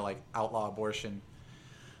are gonna like outlaw abortion,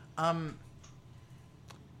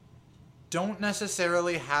 don't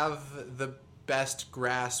necessarily have the best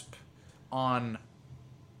grasp on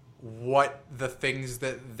what the things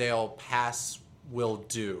that they'll pass will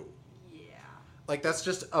do. Yeah. Like that's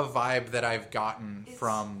just a vibe that I've gotten It's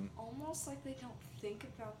from. almost like they don't think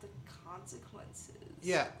about the consequences.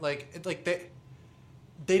 Yeah,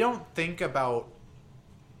 they don't think about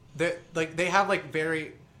that. Like they have like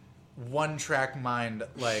very one track mind.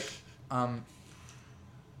 Like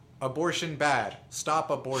abortion bad. Stop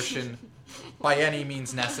abortion by any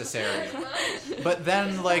means necessary. But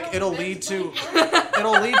then like it'll lead to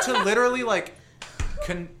literally like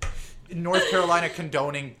North Carolina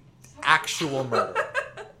condoning actual murder.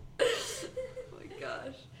 Oh my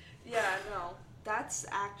gosh. Yeah, no. That's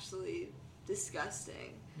actually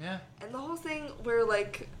disgusting. Yeah. And the whole thing where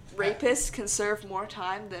like rapists can serve more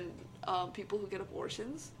time than people who get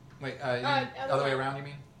abortions. Wait, other way around, you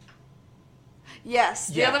mean? Yes,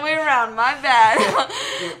 the Yeah. other way around. My bad.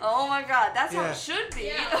 Oh my god, that's how Yeah. it should be.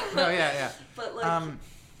 Yeah. No, yeah. But like,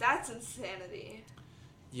 that's insanity. I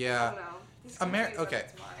Yeah. don't know. This Amer- country's on okay.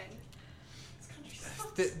 its mind.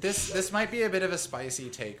 This might be a bit of a spicy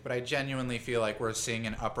take, but I genuinely feel like we're seeing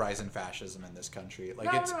an uprising in fascism in this country.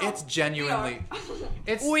 Like No. it's genuinely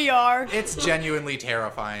We are. it's genuinely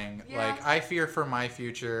terrifying. Yeah. Like I fear for my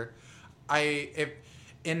future.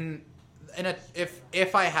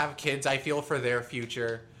 If I have kids, I feel for their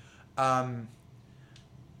future.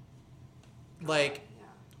 Like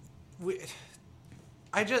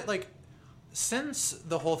I just like since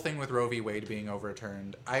the whole thing with Roe v. Wade being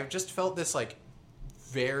overturned, I've just felt this like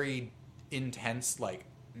very intense like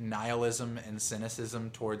nihilism and cynicism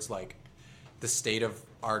towards like the state of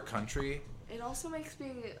our country. It also makes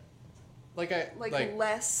me Like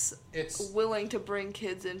less it's willing to bring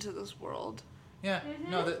kids into this world, yeah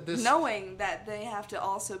no this knowing that they have to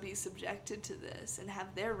also be subjected to this and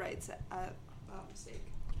have their rights at stake.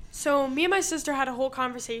 So me and my sister had a whole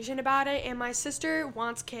conversation about it, and my sister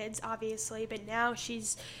wants kids, obviously, but now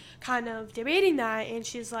she's kind of debating that, and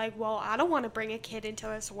she's like, well, I don't want to bring a kid into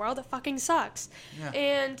this world. It fucking sucks. Yeah.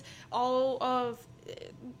 And all of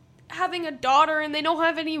having a daughter and they don't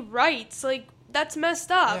have any rights, like, that's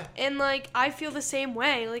messed up. Yeah. And, like, I feel the same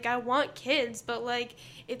way. Like, I want kids, but, like,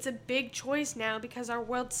 it's a big choice now because our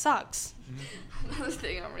world sucks. Another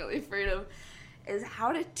thing I'm really afraid of is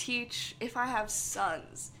how to teach, if I have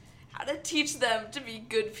sons, how to teach them to be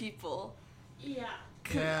good people. Yeah.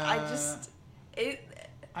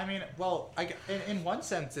 I mean, well, in one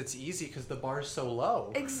sense, it's easy because the bar's so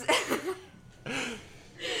low.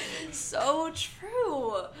 So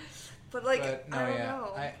true. But like, But no, I don't yeah,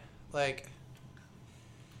 know.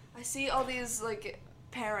 I see all these like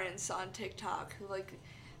parents on TikTok who like,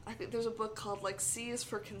 I think there's a book called like C is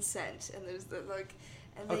for Consent, and there's the like,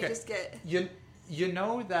 and they just get You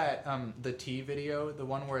know that the T video, the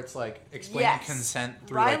one where it's like explaining yes. consent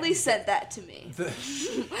through Riley like, sent that to me.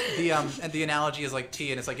 and the analogy is like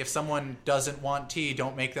tea, and it's like if someone doesn't want tea,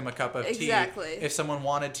 don't make them a cup of tea. Exactly. If someone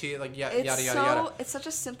wanted tea, like yada It's yada so yada. it's such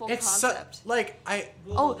a simple It's concept. the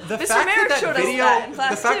Mr. fact Merrick that showed that us video, that in class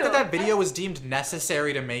the fact too. that that video was deemed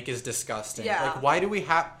necessary to make is disgusting. Yeah. Like, why do we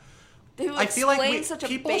have? They would I feel like explain such a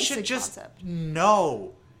people basic should just concept.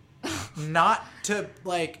 know not to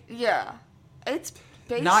like Yeah, it's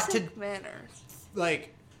basic Not to- manners.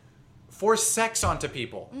 like force sex onto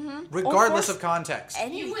people, regardless force of context.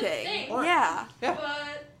 Anything. think. Yeah. Yeah.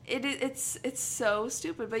 But It's so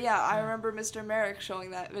stupid. But yeah, I remember Mr. Merrick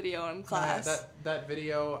showing that video in class. That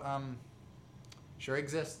video sure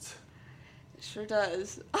exists. It sure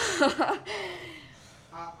does.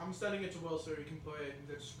 I'm sending it to Will so you can put it in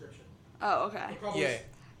the description. Oh, okay. Probably,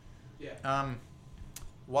 yeah.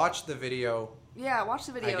 Watch the video. Yeah, watch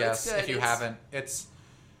the video. I guess it's good. if you haven't, it's.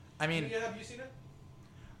 I mean, Have you seen it?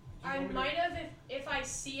 I might have, if I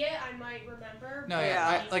see it, I might remember. no, but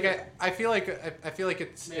yeah. Yeah. I feel like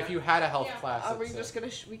it's if you had a health Yeah. class. Are we it's, just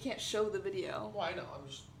gonna? We can't show the video. Why not? I'm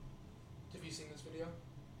just. Have you seen this video?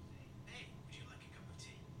 Hey, would you like a cup of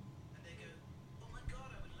tea? And they go, oh my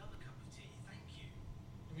god, I would love a cup of tea, thank you.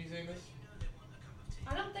 Have you seen this? You know they want a cup of tea.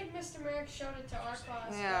 I don't think Mr. Merrick showed it to our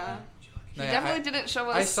class. Yeah. Would you like He No, yeah, definitely didn't show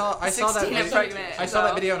us. I saw that 16 and video, pregnant. I saw that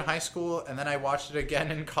so- video in high school, and then I watched it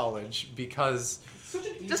again in college because Such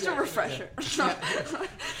an easy Just a activity. refresher.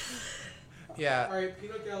 yeah. Alright,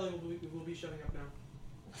 Peanut Gallery will be shutting up now.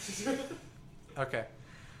 Okay.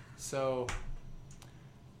 So,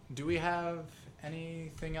 do we have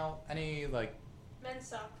anything else? Any like Men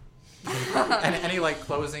suck. any like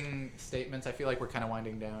closing statements? I feel like we're kind of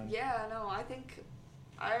winding down. Yeah, no, I think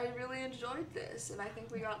I really enjoyed this, and I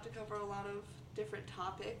think we got to cover a lot of different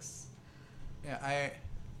topics. Yeah,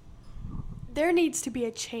 There needs to be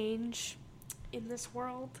a change in this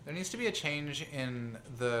world. there needs to be a change in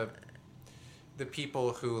the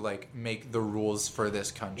people who like make the rules for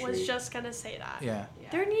this country. Was just gonna say that. Yeah.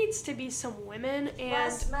 There needs to be some women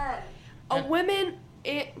and men.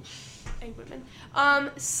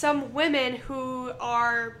 some women who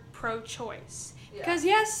are pro-choice. Yeah. Because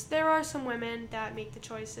yes, there are some women that make the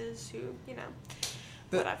choices who,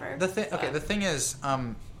 whatever. The thing is,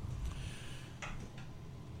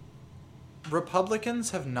 Republicans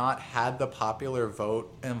have not had the popular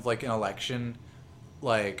vote in like an election,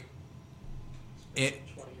 like it.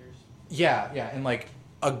 20 years. Yeah, in like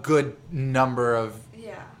a good number of,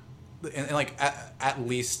 Yeah. in like at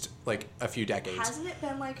least like a few decades. Hasn't it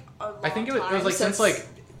been like a long I think it was time like since like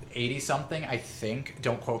 80 something. I think.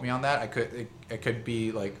 Don't quote me on that. It could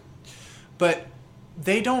be like, but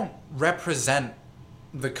they don't represent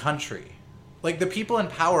the country. Like the people in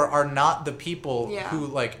power are not the people Yeah. who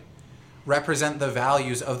like represent the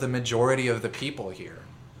values of the majority of the people here.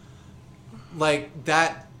 Like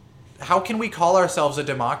that. How can we call ourselves a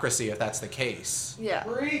democracy if that's the case? Yeah.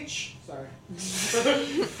 Preach. Sorry.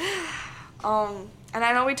 And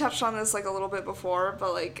I know we touched on this like a little bit before,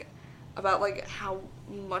 but like about like how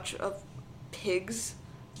much of pigs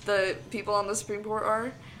the people on the Supreme Court are.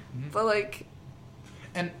 Mm-hmm. But like,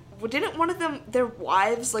 And didn't one of them, their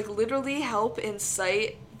wives, like literally help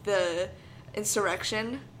incite the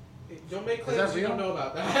insurrection? Hey, don't make claims that you don't real? know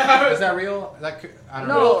about that. is that real? I don't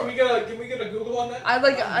No. know. Can we get a Google on that?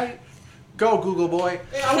 I Go Google boy.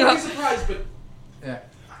 Hey, I wouldn't be surprised, but Yeah.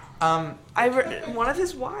 one of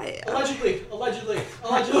his wives. allegedly.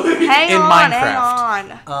 Hang In on, Minecraft.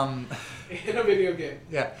 hang on. In a video game.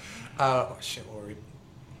 Yeah. Shit. What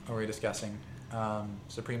were we discussing?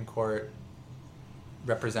 Supreme Court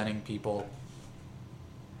representing people.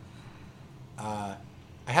 I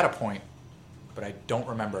had a point, but I don't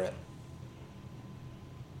remember it.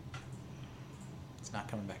 It's not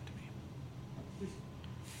coming back to me.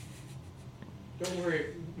 Don't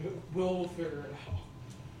worry, we'll figure it out.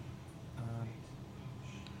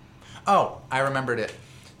 Oh, I remembered it.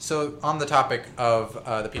 So on the topic of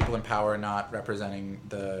the people in power not representing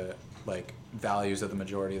the like values of the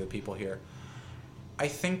majority of the people here, I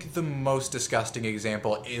think the most disgusting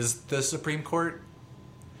example is the Supreme Court,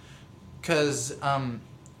 because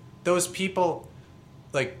those people,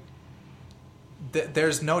 like,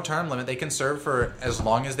 there's no term limit. They can serve for as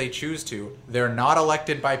long as they choose to. They're not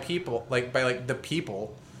elected by people, like by like the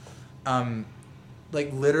people.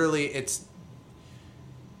 Like literally, it's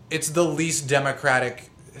the least democratic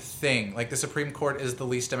thing. Like the Supreme Court is the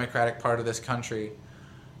least democratic part of this country,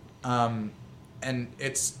 and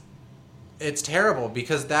it's terrible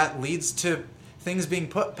because that leads to things being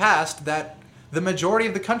put past that the majority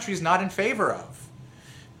of the country is not in favor of.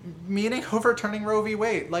 Meaning overturning Roe v.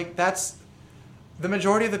 Wade. Like that's the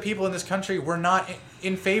majority of the people in this country were not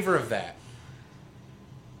in favor of that.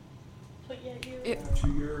 But yet you. To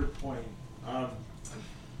your point, I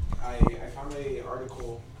found an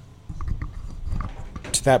article.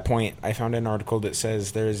 To that point, I found an article that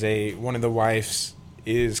says there's one of the wives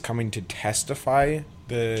is coming to testify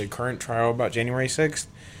the current trial about January 6th.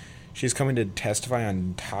 She's coming to testify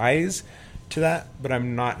on ties to that, but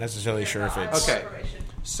I'm not necessarily sure if it's Okay.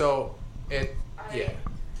 So yeah.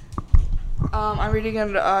 I'm reading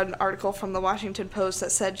an article from the Washington Post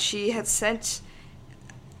that said she had sent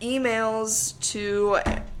emails to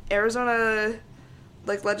Arizona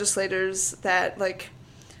legislators that like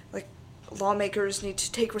lawmakers need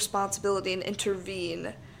to take responsibility and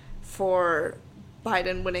intervene for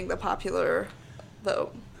Biden winning the popular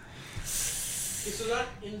vote. So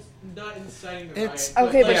not inciting the It's- riot.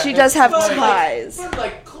 Okay, but she does have ties. But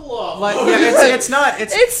like close. Like, yeah, it's not.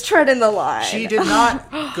 It's treading the line. She did not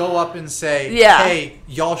go up and say, Yeah. "Hey,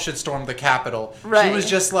 y'all should storm the Capitol." Right. She was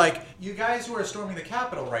just like, "You guys who are storming the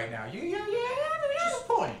Capitol right now, you have a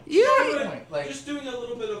point. You- have a point." Like, Just doing a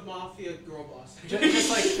little bit of mafia girl boss. just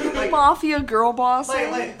like Mafia girl boss.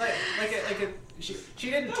 she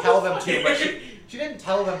didn't tell them to, but she didn't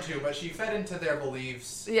tell them to, but she fed into their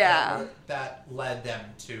beliefs. Yeah. That led them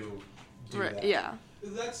to do that. Yeah.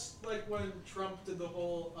 That's like when Trump did the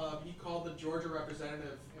whole, he called the Georgia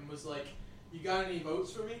representative and was like, "You got any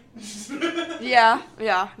votes for me?" Yeah.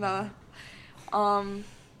 No.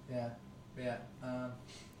 Yeah.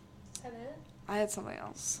 Is that it? I had something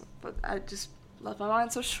else, but I just left my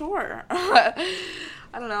mind, so sure. I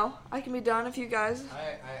don't know. I can be done if you guys.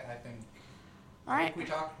 I think. All right.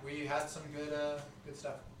 We had some good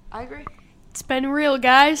stuff. I agree. It's been real,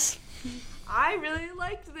 guys. I really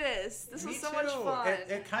liked this. This Me was so too. much fun.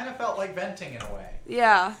 It kind of felt like venting in a way.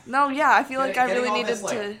 Yeah. No, yeah. I feel like I really all needed this,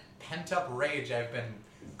 like, to. pent up rage I've been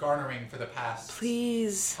garnering for the past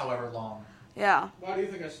Please. however long. Yeah. Why do you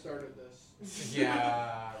think I started this?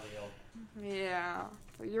 Yeah, real. Yeah.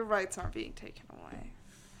 But your rights aren't being taken away.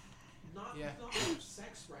 Not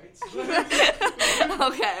sex rights.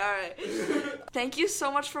 Okay, alright. Thank you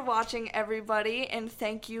so much for watching, everybody, and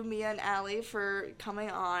thank you, Mia and Allie, for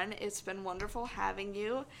coming on. It's been wonderful having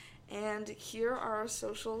you. And here are our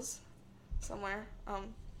socials somewhere.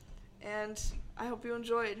 And I hope you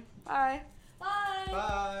enjoyed. Bye.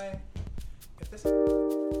 Bye. If this